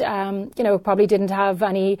well, that probably didn't have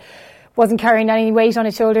wasn't carrying any weight on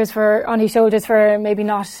his shoulders for maybe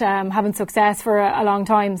not having success for a long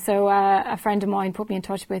time. So a friend of mine put me in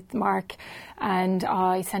touch with Mark, and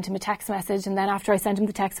I sent him a text message, and then after I sent him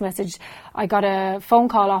the text message, I got a phone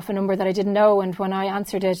call off a number that I didn't know, and when I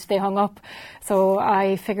answered it, they hung up. So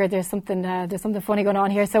I figured there's something funny going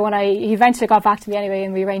on here. So he eventually got back to me anyway,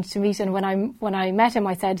 and we arranged to meet. And when I met him,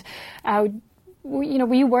 I said, were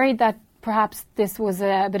you worried that perhaps this was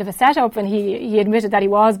a bit of a setup? And he admitted that he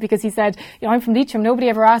was, because he said, I'm from Leitrim. Nobody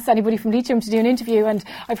ever asked anybody from Leitrim to do an interview, and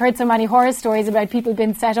I've heard so many horror stories about people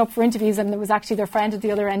being set up for interviews, and it was actually their friend at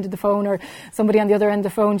the other end of the phone, or somebody on the other end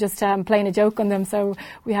of the phone just playing a joke on them. So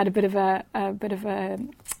we had a bit of a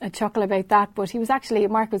chuckle about that. But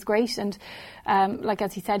Mark was great, and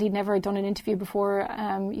as he said, he'd never done an interview before,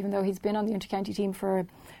 even though he's been on the intercounty team for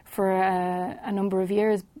a number of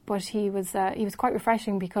years. But he was quite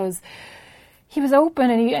refreshing, because he was open,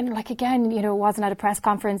 and it wasn't at a press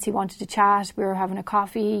conference. He wanted to chat. We were having a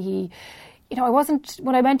coffee.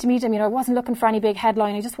 When I went to meet him, I wasn't looking for any big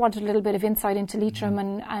headline. I just wanted a little bit of insight into Leitrim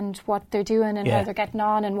and what they're doing and how they're getting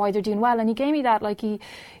on and why they're doing well. And he gave me that.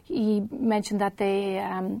 He mentioned that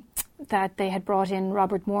they had brought in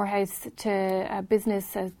Robert Morehouse to a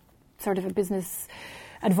business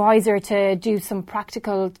advisor to do some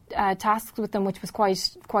practical tasks with them, which was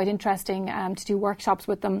quite interesting, to do workshops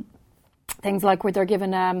with them. Things like where they're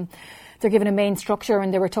given a main structure,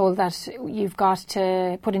 and they were told that you've got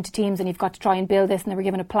to put into teams and you've got to try and build this, and they were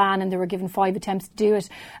given a plan, and they were given 5 attempts to do it.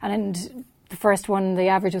 And the first one, the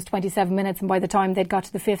average was 27 minutes, and by the time they'd got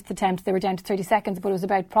to the 5th attempt, they were down to 30 seconds. But it was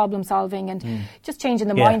about problem solving and just changing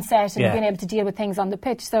the mindset and being able to deal with things on the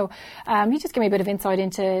pitch. So he just gave me a bit of insight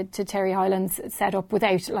into Terry Hyland's setup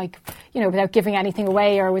without giving anything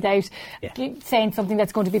away, or without saying something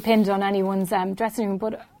that's going to be pinned on anyone's dressing room.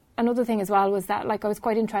 But another thing as well was that I was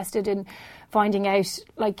quite interested in finding out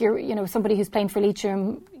somebody who's playing for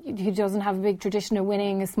Leitrim, who doesn't have a big tradition of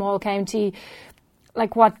winning, a small county,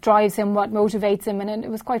 what drives him, what motivates him. And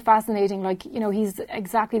it was quite fascinating. He's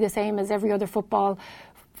exactly the same as every other footballer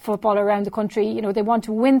around the country. They want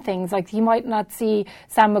to win things. He might not see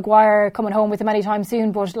Sam Maguire coming home with him anytime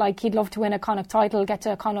soon, but he'd love to win a Connacht title, get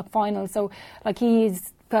to a Connacht final. So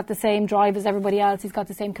he's got the same drive as everybody else. He's got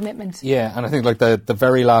the same commitment. Yeah, and I think the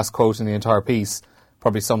very last quote in the entire piece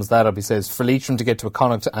probably sums that up. He says, for Leitrim to get to a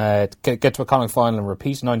Connacht final and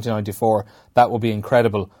repeat 1994, that will be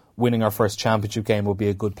incredible. Winning our first championship game will be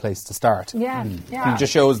a good place to start. Yeah, yeah. It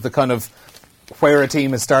just shows the kind of where a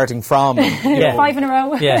team is starting from. 5 in a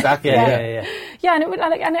row. Yeah, exactly. Yeah,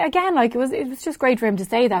 and again, it was just great for him to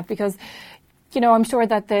say that, because I'm sure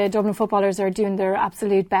that the Dublin footballers are doing their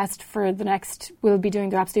absolute best will be doing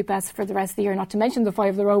their absolute best for the rest of the year, not to mention the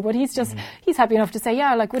 5 in a row. But he's happy enough to say,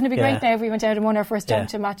 wouldn't it be great now if we went out and won our first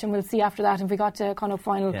championship match, and we'll see after that if we got to a Connacht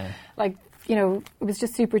final. It was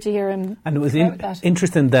just super to hear him. And it was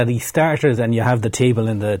interesting that he started, and you have the table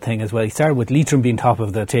in the thing as well. He started with Leitrim being top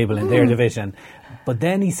of the table in their division. But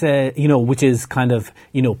then he said, which is kind of,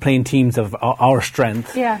 playing teams of our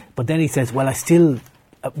strength. Yeah. But then he says, well, I still...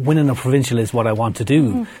 winning a provincial is what I want to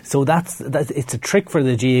do. So that's it's a trick for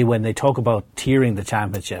the GA when they talk about tiering the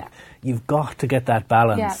championship. You've got to get that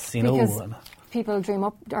balance, because people dream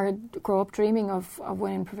up or grow up dreaming of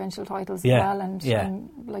winning provincial titles as well, and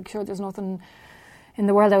sure, there's nothing in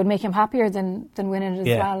the world that would make him happier than winning it as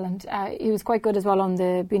Yeah. well. And he was quite good as well on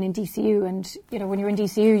being in DCU. And when you're in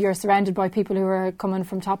DCU, you're surrounded by people who are coming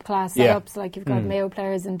from top class setups. Like you've got Mayo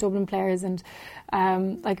players and Dublin players, and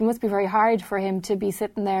it must be very hard for him to be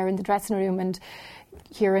sitting there in the dressing room and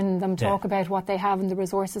hearing them talk about what they have and the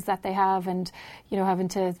resources that they have, and having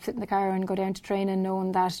to sit in the car and go down to training,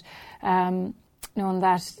 knowing that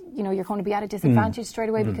you're going to be at a disadvantage straight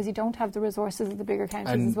away because you don't have the resources of the bigger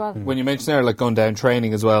counties as well. When you mentioned there, like going down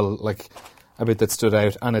training as well, like a bit that stood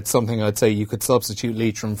out, and it's something I'd say you could substitute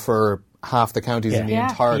Leitrim for half the counties in the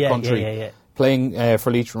entire country. Playing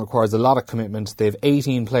for Leitrim requires a lot of commitment. They have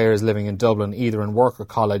 18 players living in Dublin, either in work or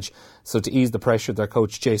college. So to ease the pressure, their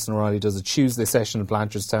coach Jason O'Reilly does a Tuesday session in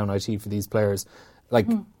Blanchardstown IT for these players. Like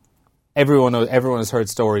everyone has heard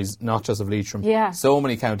stories, not just of Leitrim. Yeah. So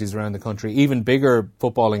many counties around the country, even bigger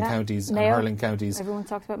footballing counties Mayo. and hurling counties. Everyone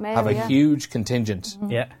talks about Mayo. Have a huge contingent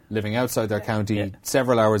living outside their county,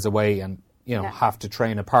 several hours away, and have to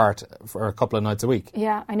train apart for a couple of nights a week.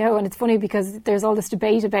 Yeah, I know, and it's funny because there's all this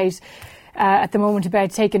debate about at the moment about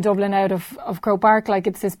taking Dublin out of Crowe Park. Like,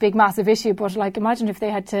 it's this big massive issue, but like, imagine if they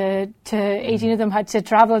had to 18 of them had to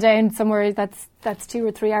travel down somewhere that's 2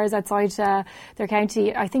 or 3 hours outside their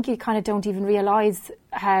county. I think you kind of don't even realise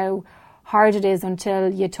how hard it is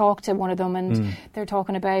until you talk to one of them, and they're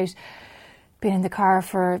talking about being in the car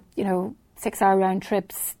for 6-hour round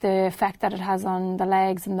trips, the effect that it has on the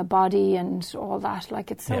legs and the body and all that. Like,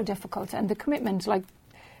 it's so difficult, and the commitment, like,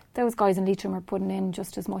 those guys in Leitrim are putting in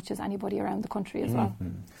just as much as anybody around the country as well.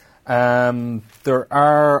 There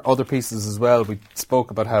are other pieces as well. We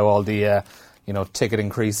spoke about how all the ticket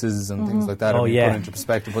increases and things like that are being put into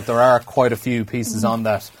perspective, but there are quite a few pieces on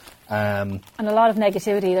that. And a lot of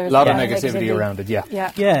negativity. There's a lot of negativity around it,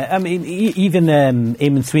 Yeah, I mean, even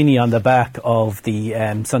Eamon Sweeney on the back of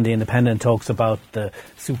the Sunday Independent talks about the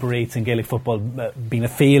Super 8s in Gaelic football being a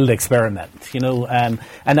failed experiment, and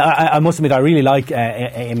I must admit, I really like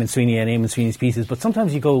Eamon Sweeney and Eamon Sweeney's pieces, but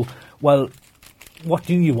sometimes you go, well, what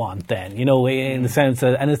do you want then? In the sense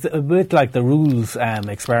that, and it's a bit like the rules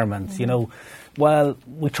experiments, well,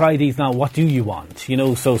 we try these now, what do you want?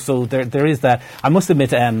 So there is that. I must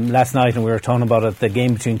admit, last night, and we were talking about it, the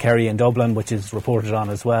game between Kerry and Dublin, which is reported on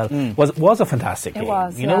as well, was a fantastic game. It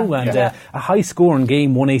was, and a high-scoring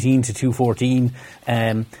game, 118 to 214.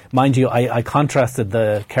 Mind you, I contrasted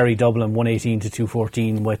the Kerry-Dublin 118 to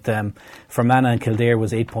 214 with Fermanagh and Kildare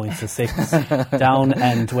was 8 points to 6 down,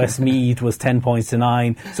 and Westmeath was 10 points to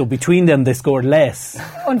 9. So between them, they scored less.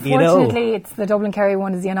 Unfortunately, it's the Dublin-Kerry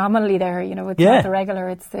one is the anomaly there. It's not the regular.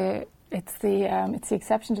 It's the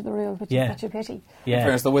exception to the rule, which is such a pity. In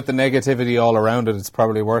fairness, though, with the negativity all around it, it's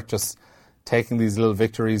probably worth just taking these little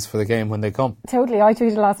victories for the game when they come. Totally. I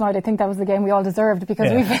tweeted last night, I think that was the game we all deserved,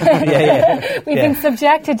 because we've been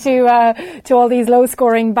subjected to all these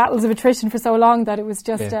low-scoring battles of attrition for so long that it was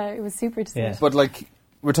just it was super to see it. But like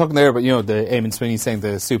we're talking there about the Eamon Sweeney saying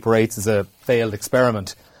the Super 8s is a failed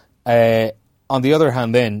experiment. On the other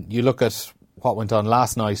hand, then you look at what went on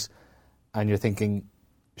last night, and you're thinking,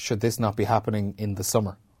 should this not be happening in the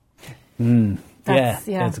summer? That's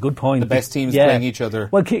a good point. The best teams playing each other.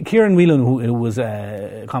 Well, Kieran Whelan, who was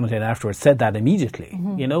commentating afterwards, said that immediately.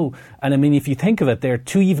 And I mean, if you think of it, they're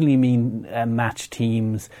two evenly matched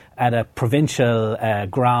teams at a provincial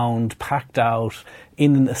ground, packed out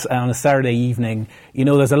on a Saturday evening.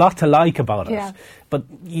 There's a lot to like about it. But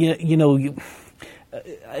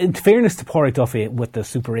in fairness to Pádraig Duffy with the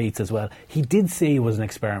Super 8s as well, he did say it was an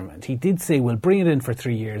experiment. He did say, we'll bring it in for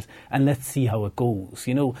 3 years and let's see how it goes,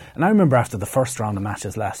 And I remember after the first round of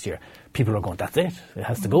matches last year, people were going, that's it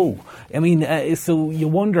has to go. I mean, so you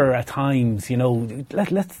wonder at times,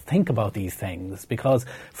 let's think about these things, because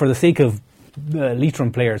for the sake of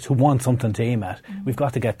Leitrim players who want something to aim at, we've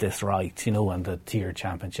got to get this right, and the tier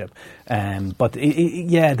championship. But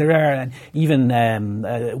there are, even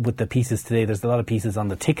with the pieces today, there's a lot of pieces on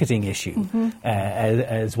the ticketing issue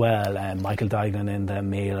as well. Michael Dignan in the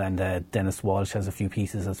Mail, and Dennis Walsh has a few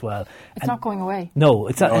pieces as well. It's not going away. No,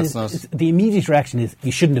 it's not. The immediate reaction is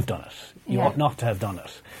you shouldn't have done it. You ought not to have done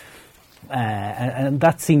it. And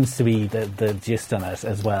that seems to be the gist on it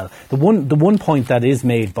as well. The one point that is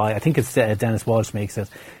made by, I think it's Dennis Walsh makes it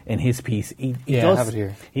in his piece. I have it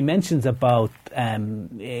here. He mentions about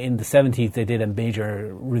in the 70s they did a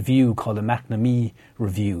major review called the McNamee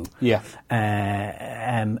Review.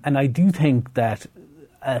 And I do think that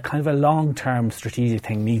a kind of a long-term strategic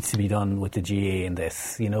thing needs to be done with the GA in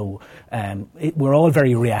this. We're all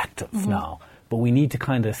very reactive now. but we need to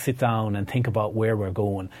kind of sit down and think about where we're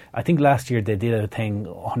going. I think last year they did a thing,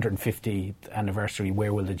 150th anniversary,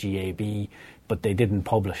 where will the GA be? But they didn't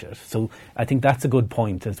publish it. So I think that's a good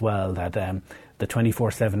point as well, that the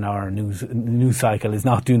 24/7 hour news cycle is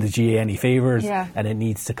not doing the GA any favours, and it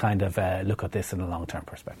needs to kind of look at this in a long-term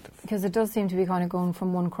perspective. Because it does seem to be kind of going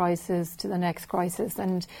from one crisis to the next crisis,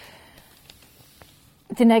 and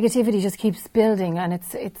the negativity just keeps building, and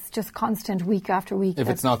it's just constant week after week. If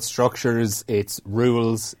it's not structures, it's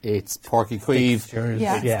rules, it's Porky Queeve,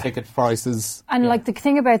 it's ticket prices. And like the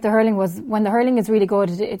thing about the hurling was, when the hurling is really good,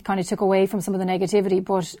 it kind of took away from some of the negativity.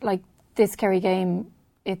 But like this Kerry game,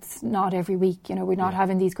 it's not every week. You know, we're not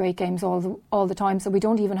having these great games all the time, so we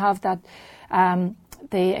don't even have that.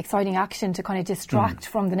 The exciting action to kind of distract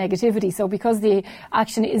from the negativity. So because the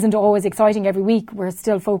action isn't always exciting every week, we're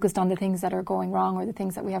still focused on the things that are going wrong or the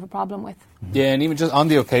things that we have a problem with. Yeah, and even just on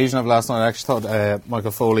the occasion of last night, I actually thought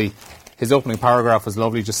Michael Foley, his opening paragraph was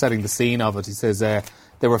lovely, just setting the scene of it. He says,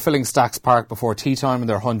 they were filling Stacks Park before tea time in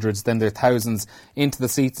their hundreds, then their thousands into the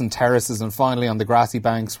seats and terraces, and finally on the grassy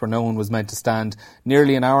banks where no one was meant to stand.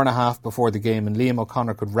 Nearly an hour and a half before the game, and Liam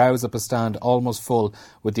O'Connor could rouse up a stand almost full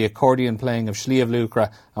with the accordion playing of Sliabh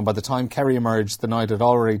Lucra, and by the time Kerry emerged, the night had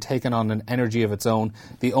already taken on an energy of its own.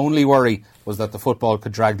 The only worry was that the football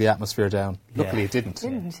could drag the atmosphere down. Luckily it didn't.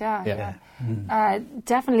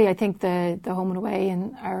 Definitely, I think the home and away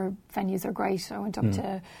and our venues are great. I went up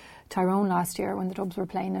to Tyrone last year when the Dubs were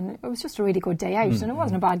playing, and it was just a really good day out, and it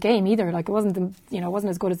wasn't a bad game either. Like it wasn't, it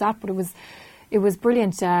wasn't as good as that, but it was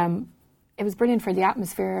brilliant. It was brilliant for the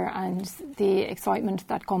atmosphere and the excitement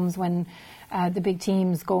that comes when the big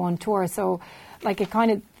teams go on tour. So, like it kind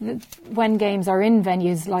of, when games are in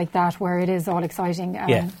venues like that where it is all exciting.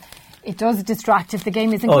 It does distract if the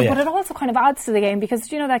game isn't good, but it also kind of adds to the game, because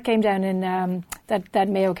that game down in that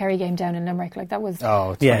Mayo Kerry game down in Limerick, like that was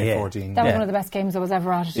 2014. That was one of the best games I was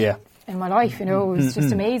ever at in my life. It was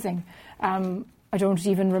just amazing. I don't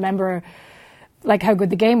even remember like how good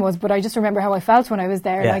the game was, but I just remember how I felt when I was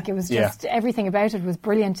there. Like it was just everything about it was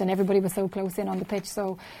brilliant, and everybody was so close in on the pitch.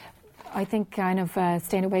 So I think kind of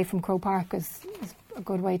staying away from Crowe Park is a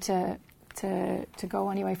good way to go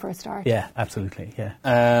anyway for a start. Yeah, absolutely.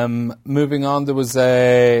 Yeah. Moving on, there was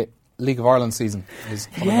a League of Ireland season is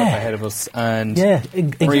coming up ahead of us, and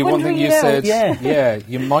Marie, one thing you said,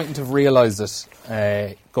 you mightn't have realised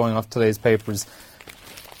it going off today's papers.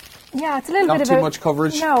 Yeah, it's a little not bit too of much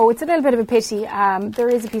coverage. No, it's a little bit of a pity. There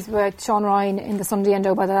is a piece about Sean Ryan in the Sunday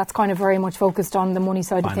Endo, but that's kind of very much focused on the money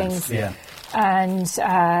side of things. Yeah. And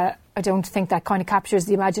I don't think that kind of captures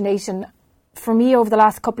the imagination. For me, over the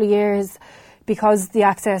last couple of years, because the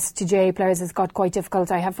access to GA players has got quite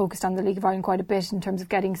difficult, I have focused on the League of Ireland quite a bit in terms of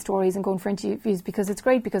getting stories and going for interviews, because it's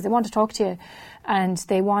great, because they want to talk to you and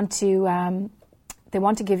they want to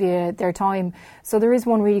give you their time. So there is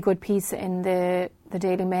one really good piece in the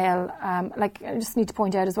Daily Mail. I just need to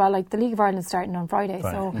point out as well, like the League of Ireland is starting on Friday.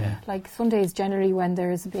 Like Sundays generally when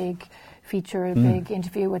there's a big feature, a big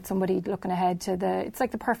interview with somebody looking ahead to it's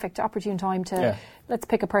like the perfect opportune time to let's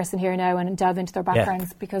pick a person here now and delve into their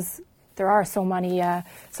backgrounds, because there are so many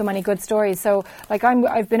good stories. So like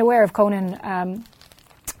I've been aware of Conan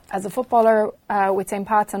as a footballer with St.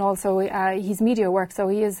 Pat's, and also his media work. So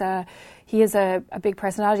he is a big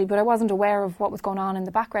personality, but I wasn't aware of what was going on in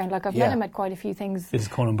the background. Like I've met him at quite a few things. This is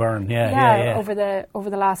Conan Byrne, over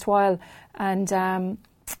the last while, and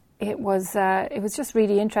it was just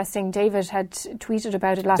really interesting. David had tweeted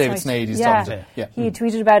about it last night. David Snade, he's he had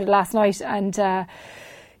tweeted about it last night, and I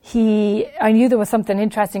knew there was something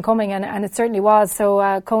interesting coming, and it certainly was.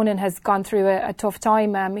 So Conan has gone through a tough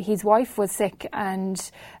time. His wife was sick, and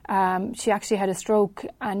she actually had a stroke,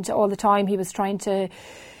 and all the time he was trying to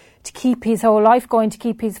keep his whole life going, to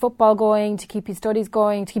keep his football going, to keep his studies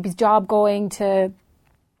going, to keep his job going, to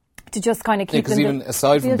just kind of keep. Because even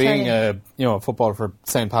aside from being a footballer for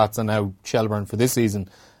St. Pat's and now Shelbourne for this season,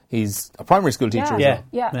 he's a primary school teacher as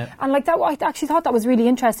well. And like that, I actually thought that was really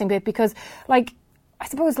interesting bit, because like I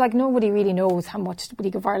suppose like nobody really knows how much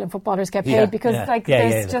League of Ireland footballers get paid, because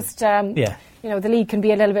there's just the league can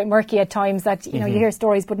be a little bit murky at times. That you hear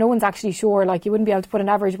stories, but no one's actually sure. Like you wouldn't be able to put an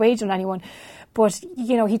average wage on anyone. But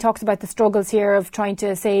he talks about the struggles here of trying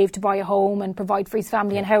to save to buy a home and provide for his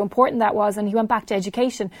family, and how important that was. And he went back to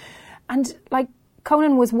education, and like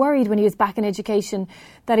Conan was worried when he was back in education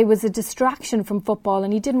that it was a distraction from football,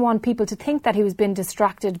 and he didn't want people to think that he was being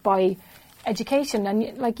distracted by education.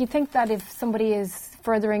 And like you think that if somebody is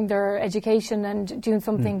furthering their education and doing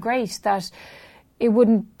something great, that it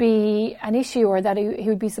wouldn't be an issue, or that he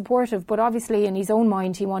would be supportive. But obviously in his own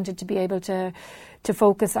mind he wanted to be able to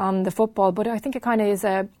focus on the football. But I think it kind of is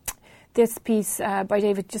this piece by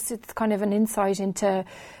David, just it's kind of an insight into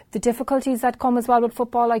the difficulties that come as well with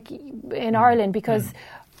football, like in Ireland, because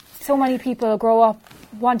so many people grow up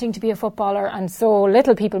wanting to be a footballer and so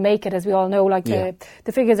little people make it, as we all know. Like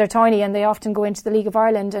the figures are tiny and they often go into the League of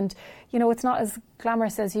Ireland, and you know, it's not as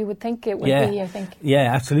glamorous as you would think it would be, I think.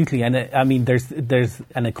 Yeah, absolutely. And I mean, there's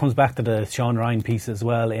and it comes back to the Sean Ryan piece as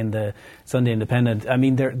well in the Sunday Independent. I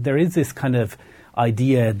mean, there is this kind of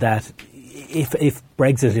idea that if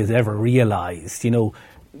Brexit is ever realised, you know,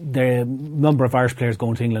 the number of Irish players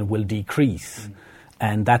going to England will decrease,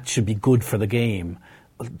 and that should be good for the game.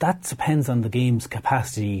 That depends on the game's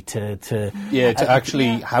capacity to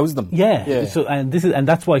actually house them. So and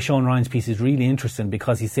that's why Sean Ryan's piece is really interesting,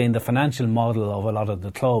 because he's saying the financial model of a lot of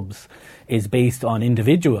the clubs is based on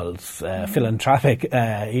individuals, philanthropic,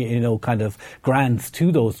 kind of grants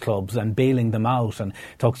to those clubs and bailing them out, and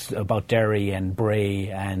talks about Derry and Bray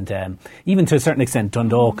and even to a certain extent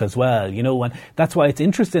Dundalk as well, you know, and that's why it's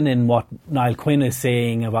interesting in what Niall Quinn is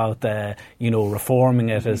saying about reforming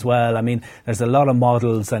it as well. I mean, there's a lot of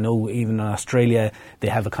models. I know even in Australia they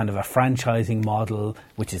have a kind of a franchising model,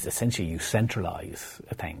 which is essentially you centralise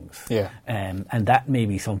things. And that may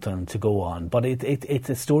be something to go on, but it's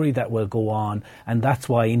a story that will go on, and that's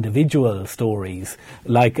why individual stories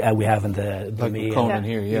like we have in the like Conan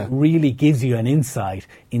here, really gives you an insight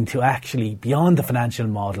into actually beyond the financial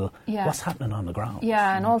model what's happening on the ground.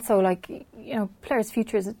 And also, like, you know, players'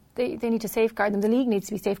 futures, they need to safeguard them. The league needs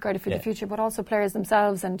to be safeguarded for the future, but also players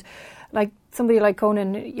themselves. And like somebody like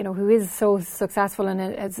Conan, you know, who is so successful and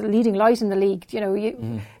is a leading light in the league, you know,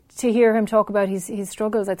 to hear him talk about his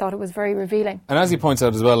struggles, I thought it was very reveling. And as he points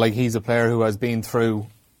out as well, like, he's a player who has been through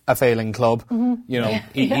a failing club. You know,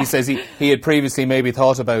 he says he had previously maybe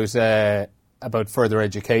thought about further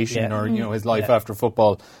education or, you know, his life after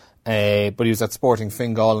football. But he was at Sporting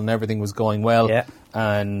Fingal and everything was going well.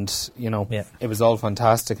 And, you know, it was all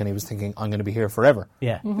fantastic, and he was thinking, I'm going to be here forever.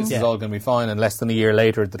 This is all going to be fine. And less than a year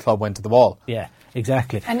later, the club went to the wall. Yeah,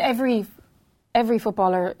 exactly. And every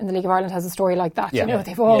footballer in the League of Ireland has a story like that. You know,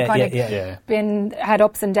 they've all kind of had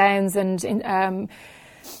ups and downs and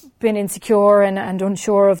been insecure and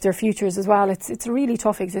unsure of their futures as well. It's a really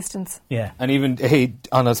tough existence. And even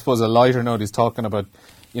on, I suppose, a lighter note, he's talking about,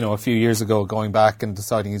 you know, a few years ago going back and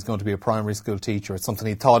deciding he's going to be a primary school teacher. It's something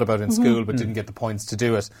he thought about in school but didn't get the points to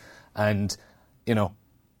do it. And, you know,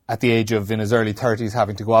 at the age of, in his early 30s,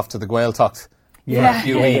 having to go off to the Gaeltacht for a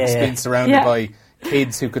few weeks, being surrounded by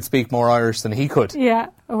kids who could speak more Irish than he could.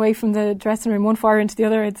 Away from the dressing room, one fire into the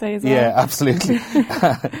other, I'd say as well. Yeah, absolutely.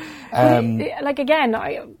 Like,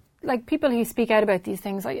 again, like people who speak out about these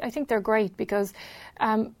things, I think they're great, because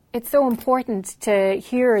it's so important to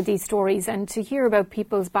hear these stories and to hear about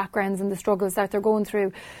people's backgrounds and the struggles that they're going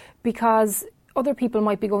through, because other people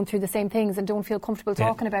might be going through the same things and don't feel comfortable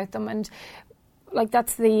talking about them. And like,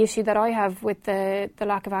 that's the issue that I have with the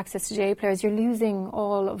lack of access to GAA players. You're losing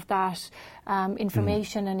all of that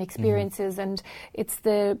information and experiences, and it's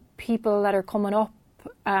the people that are coming up,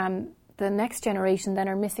 the next generation, then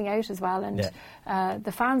are missing out as well, and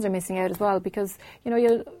the fans are missing out as well, because, you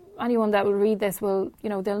know, anyone that will read this will, you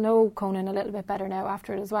know, they'll know Conan a little bit better now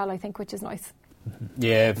after it as well, I think, which is nice.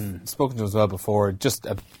 I've spoken to him as well before. Just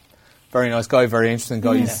a very nice guy, very interesting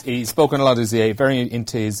guy. He's spoken a lot. He's very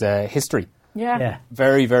into his history.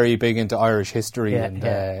 Very, very big into Irish history,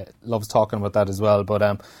 and loves talking about that as well.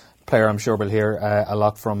 But player I'm sure we'll hear a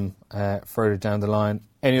lot from further down the line.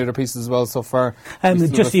 Any other pieces as well so far?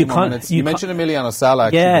 Just you mentioned Emiliano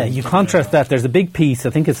Sala. You contrast that. There's a big piece.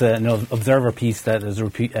 I think it's an Observer piece that is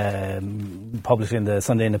published in the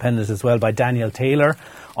Sunday Independent as well by Daniel Taylor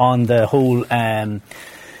on the whole, the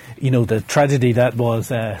tragedy that was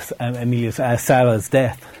Emiliano Sala's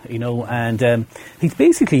death. You know, and he's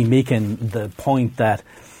basically making the point that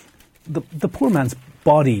the poor man's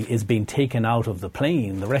body is being taken out of the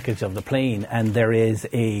plane, the wreckage of the plane, and there is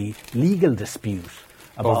a legal dispute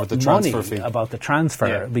about the money, transfer fee. About the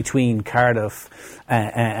transfer between Cardiff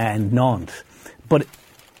and Nantes.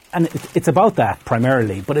 And it's about that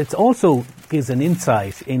primarily, but it also gives an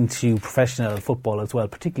insight into professional football as well,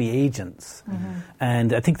 particularly agents.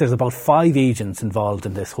 And I think there's about 5 agents involved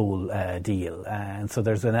in this whole deal, and so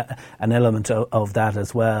there's an element of that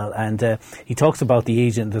as well. And he talks about the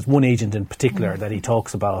agent. There's one agent in particular that he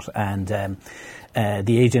talks about, and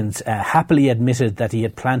the agent happily admitted that he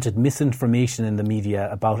had planted misinformation in the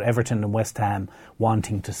media about Everton and West Ham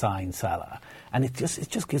wanting to sign Salah. And it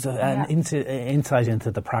just gives an insight into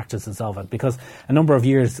the practices of it, because a number of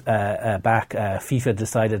years back, FIFA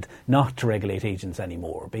decided not to regulate agents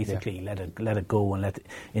anymore. Basically, let it go and let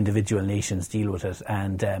individual nations deal with it.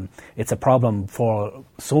 And it's a problem for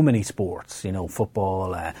so many sports,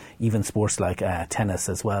 football, even sports like tennis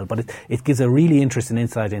as well. But it gives a really interesting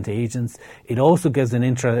insight into agents. It also gives an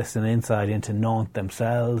interesting insight into Nantes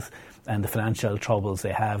themselves and the financial troubles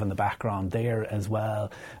they have in the background there as well.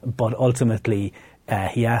 But ultimately,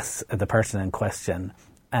 he asks the person in question,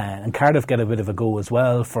 and Cardiff get a bit of a go as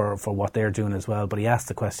well for what they're doing as well, but he asks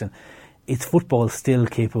the question, is football still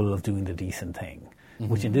capable of doing the decent thing?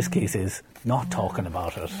 Mm-hmm. Which in this case is not talking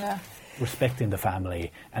about it, respecting the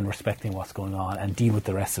family and respecting what's going on, and deal with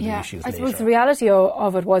the rest of the issues later. I suppose the reality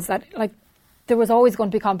of it was that, there was always going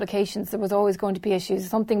to be complications, there was always going to be issues,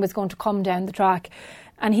 something was going to come down the track.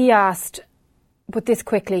 And he asked, but this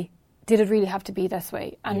quickly, did it really have to be this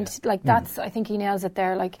way? And that's, I think he nails it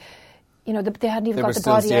there. They hadn't even got the body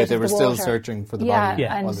out of the water. They were still searching for the body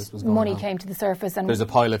while this was going on. Money came to the surface. And there's a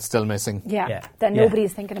pilot still missing. Then nobody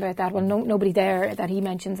is thinking about that. Well, nobody there that he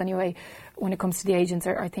mentions anyway, when it comes to the agents,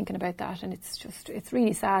 are thinking about that. And it's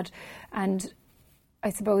really sad. And I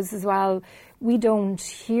suppose as well, we don't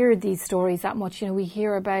hear these stories that much. We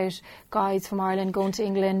hear about guys from Ireland going to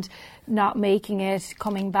England, not making it,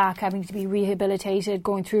 coming back, having to be rehabilitated,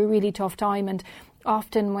 going through a really tough time. And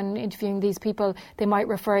often when interviewing these people, they might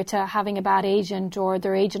refer to having a bad agent or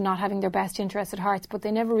their agent not having their best interest at heart, but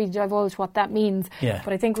they never really divulge what that means. Yeah.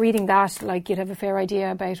 But I think reading that, you'd have a fair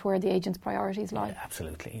idea about where the agent's priorities lie. Yeah,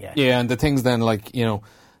 absolutely, yeah. Yeah, and the things then,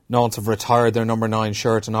 Nantes have retired their number 9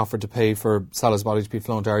 shirt and offered to pay for Salah's body to be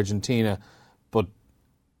flown to Argentina, but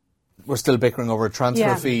we're still bickering over a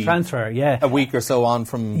transfer fee. A week or so on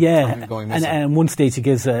from going missing. And at one stage he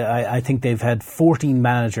gives, I think they've had 14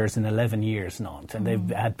 managers in 11 years, Nantes, and they've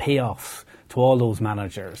had payoffs to all those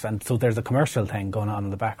managers, and so there's a commercial thing going on in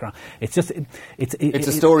the background. It's just it's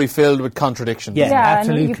a story filled with contradictions. Yeah,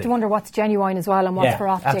 absolutely. And you have to wonder what's genuine as well and what's for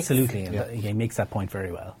optics. Absolutely, and he makes that point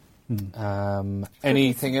very well.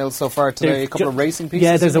 Anything else so far today? A couple of racing pieces?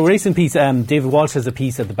 Yeah, there's a racing piece. David Walsh has a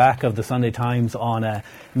piece at the back of the Sunday Times on a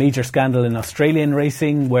major scandal in Australian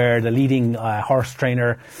racing, where the leading horse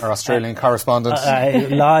trainer, our Australian correspondent,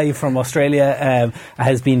 live from Australia,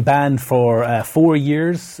 has been banned for 4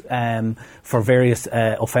 years for various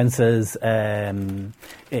offences in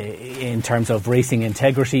terms of racing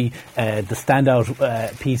integrity. The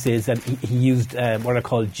standout piece is that he used what are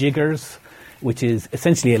called jiggers, which is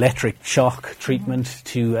essentially electric shock treatment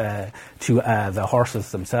to the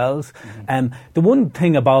horses themselves. The one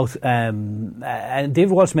thing about, and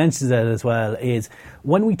David Walsh mentions that as well, is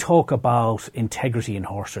when we talk about integrity in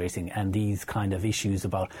horse racing and these kind of issues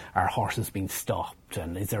about are horses being stopped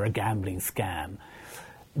and is there a gambling scam,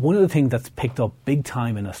 one of the things that's picked up big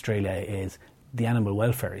time in Australia is the animal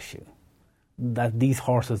welfare issue, that these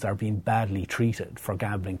horses are being badly treated for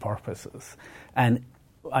gambling purposes. And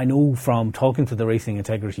I know from talking to the racing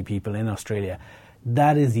integrity people in Australia,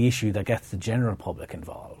 that is the issue that gets the general public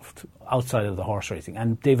involved outside of the horse racing.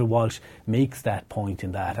 And David Walsh makes that point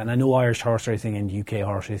in that. And I know Irish horse racing and UK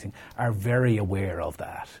horse racing are very aware of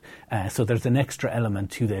that. So there's an extra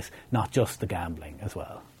element to this, not just the gambling as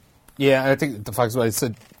well. Yeah, I think the fact is, I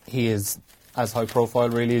said he is as high profile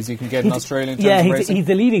really as you can get in Australia in terms of racing. He's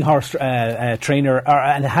the leading horse trainer,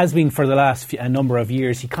 and has been for the last number of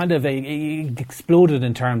years. He kind of he exploded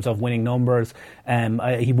in terms of winning numbers.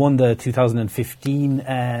 He won the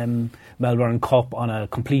 2015 Melbourne Cup on a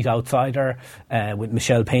complete outsider, with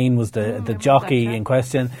Michelle Payne was the jockey in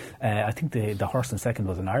question. I think the horse in second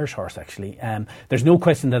was an Irish horse, actually. There's no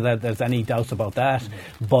question that there's any doubts about that,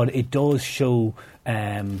 but it does show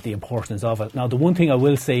the importance of it. Now, the one thing I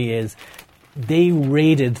will say is, they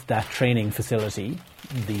raided that training facility,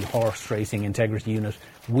 the horse racing integrity unit,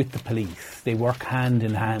 with the police. They work hand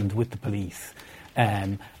in hand with the police.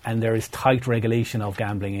 And there is tight regulation of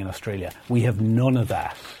gambling in Australia. We have none of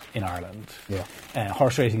that in Ireland.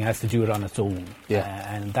 Horse racing has to do it on its own.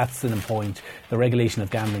 And that's an point. The regulation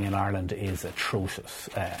of gambling in Ireland is atrocious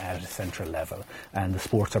at a central level, and the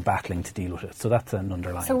sports are battling to deal with it. So that's an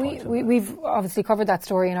underlying point. So we've obviously covered that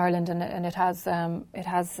story in Ireland, and it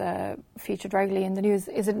has featured regularly in the news.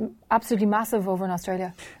 Is it absolutely massive over in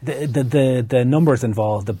Australia? The numbers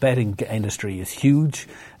involved, the betting industry is huge.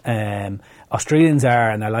 Australians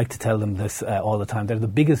are, and I like to tell them this all the time, they're the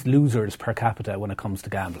biggest losers per capita when it comes to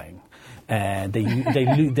gambling.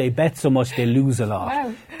 They bet so much they lose a lot.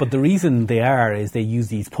 Wow. But the reason they are is they use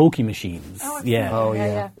these pokey machines.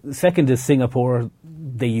 Yeah. Second is Singapore.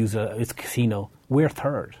 They use it's a casino. We're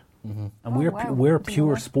third. Mm-hmm. And we're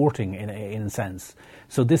pure sporting in a sense.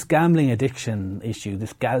 So this gambling addiction issue,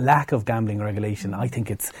 this lack of gambling regulation, I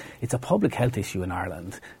think it's a public health issue in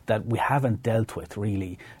Ireland that we haven't dealt with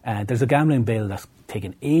really. There's a gambling bill that's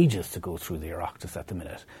taken ages to go through the Oireachtas at the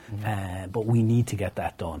minute, but we need to get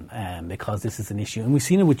that done because this is an issue. And we've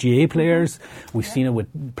seen it with GA players, we've seen it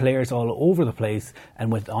with players all over the place,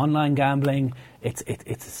 and with online gambling, it's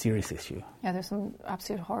a serious issue. Yeah, there's some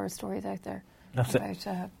absolute horror stories out there Absolutely.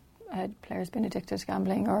 about players being addicted to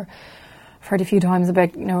gambling, or I've heard a few times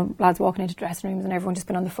about lads walking into dressing rooms and everyone just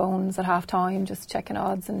been on the phones at half time just checking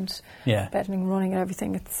odds and betting and running and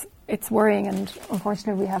everything. It's worrying, and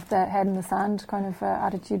unfortunately we have the head in the sand kind of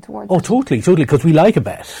attitude towards it. Totally, because we like a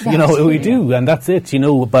bet, we do, and that's it,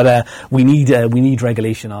 but we need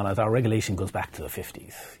regulation on it. Our regulation goes back to the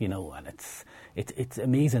 50s, and it's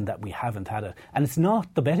amazing that we haven't had it. And it's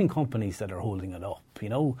not the betting companies that are holding it up,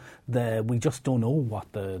 we just don't know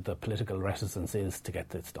what the political reticence is to get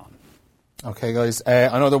this done. Okay, guys,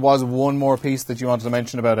 I know there was one more piece that you wanted to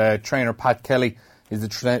mention about trainer Pat Kelly. He's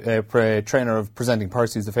the trainer of Presenting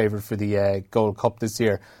Percy, who's the favourite for the Gold Cup this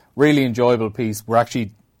year. Really enjoyable piece. We're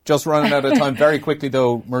actually just running out of time very quickly,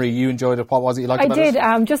 though. Marie, you enjoyed it. What was it you liked about it?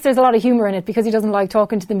 I did. Just there's a lot of humour in it because he doesn't like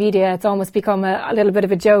talking to the media. It's almost become a little bit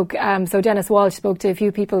of a joke. So Dennis Walsh spoke to a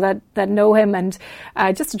few people that know him, and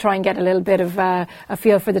just to try and get a little bit of a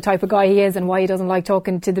feel for the type of guy he is and why he doesn't like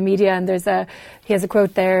talking to the media. And he has a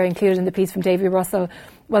quote there included in the piece from Davy Russell.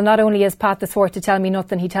 Well, not only is Pat the sort to tell me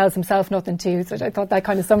nothing, he tells himself nothing too. So I thought that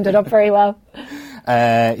kind of summed it up very well.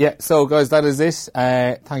 So guys, that is it.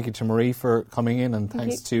 Thank you to Marie for coming in, and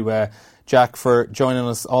thanks to Jack for joining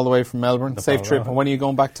us all the way from Melbourne. Safe trip. And when are you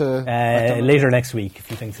going back to? Later next week. A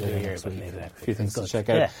few things to do here, but later next week. A few things to check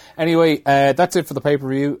out. Yeah. Anyway, that's it for the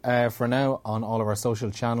pay-per-view for now on all of our social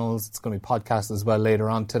channels. It's going to be podcast as well later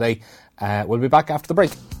on today. We'll be back after the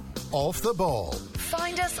break. Off the Ball.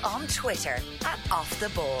 Find us on Twitter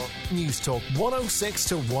 @OffTheBall. News Talk 106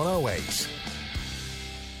 to 108.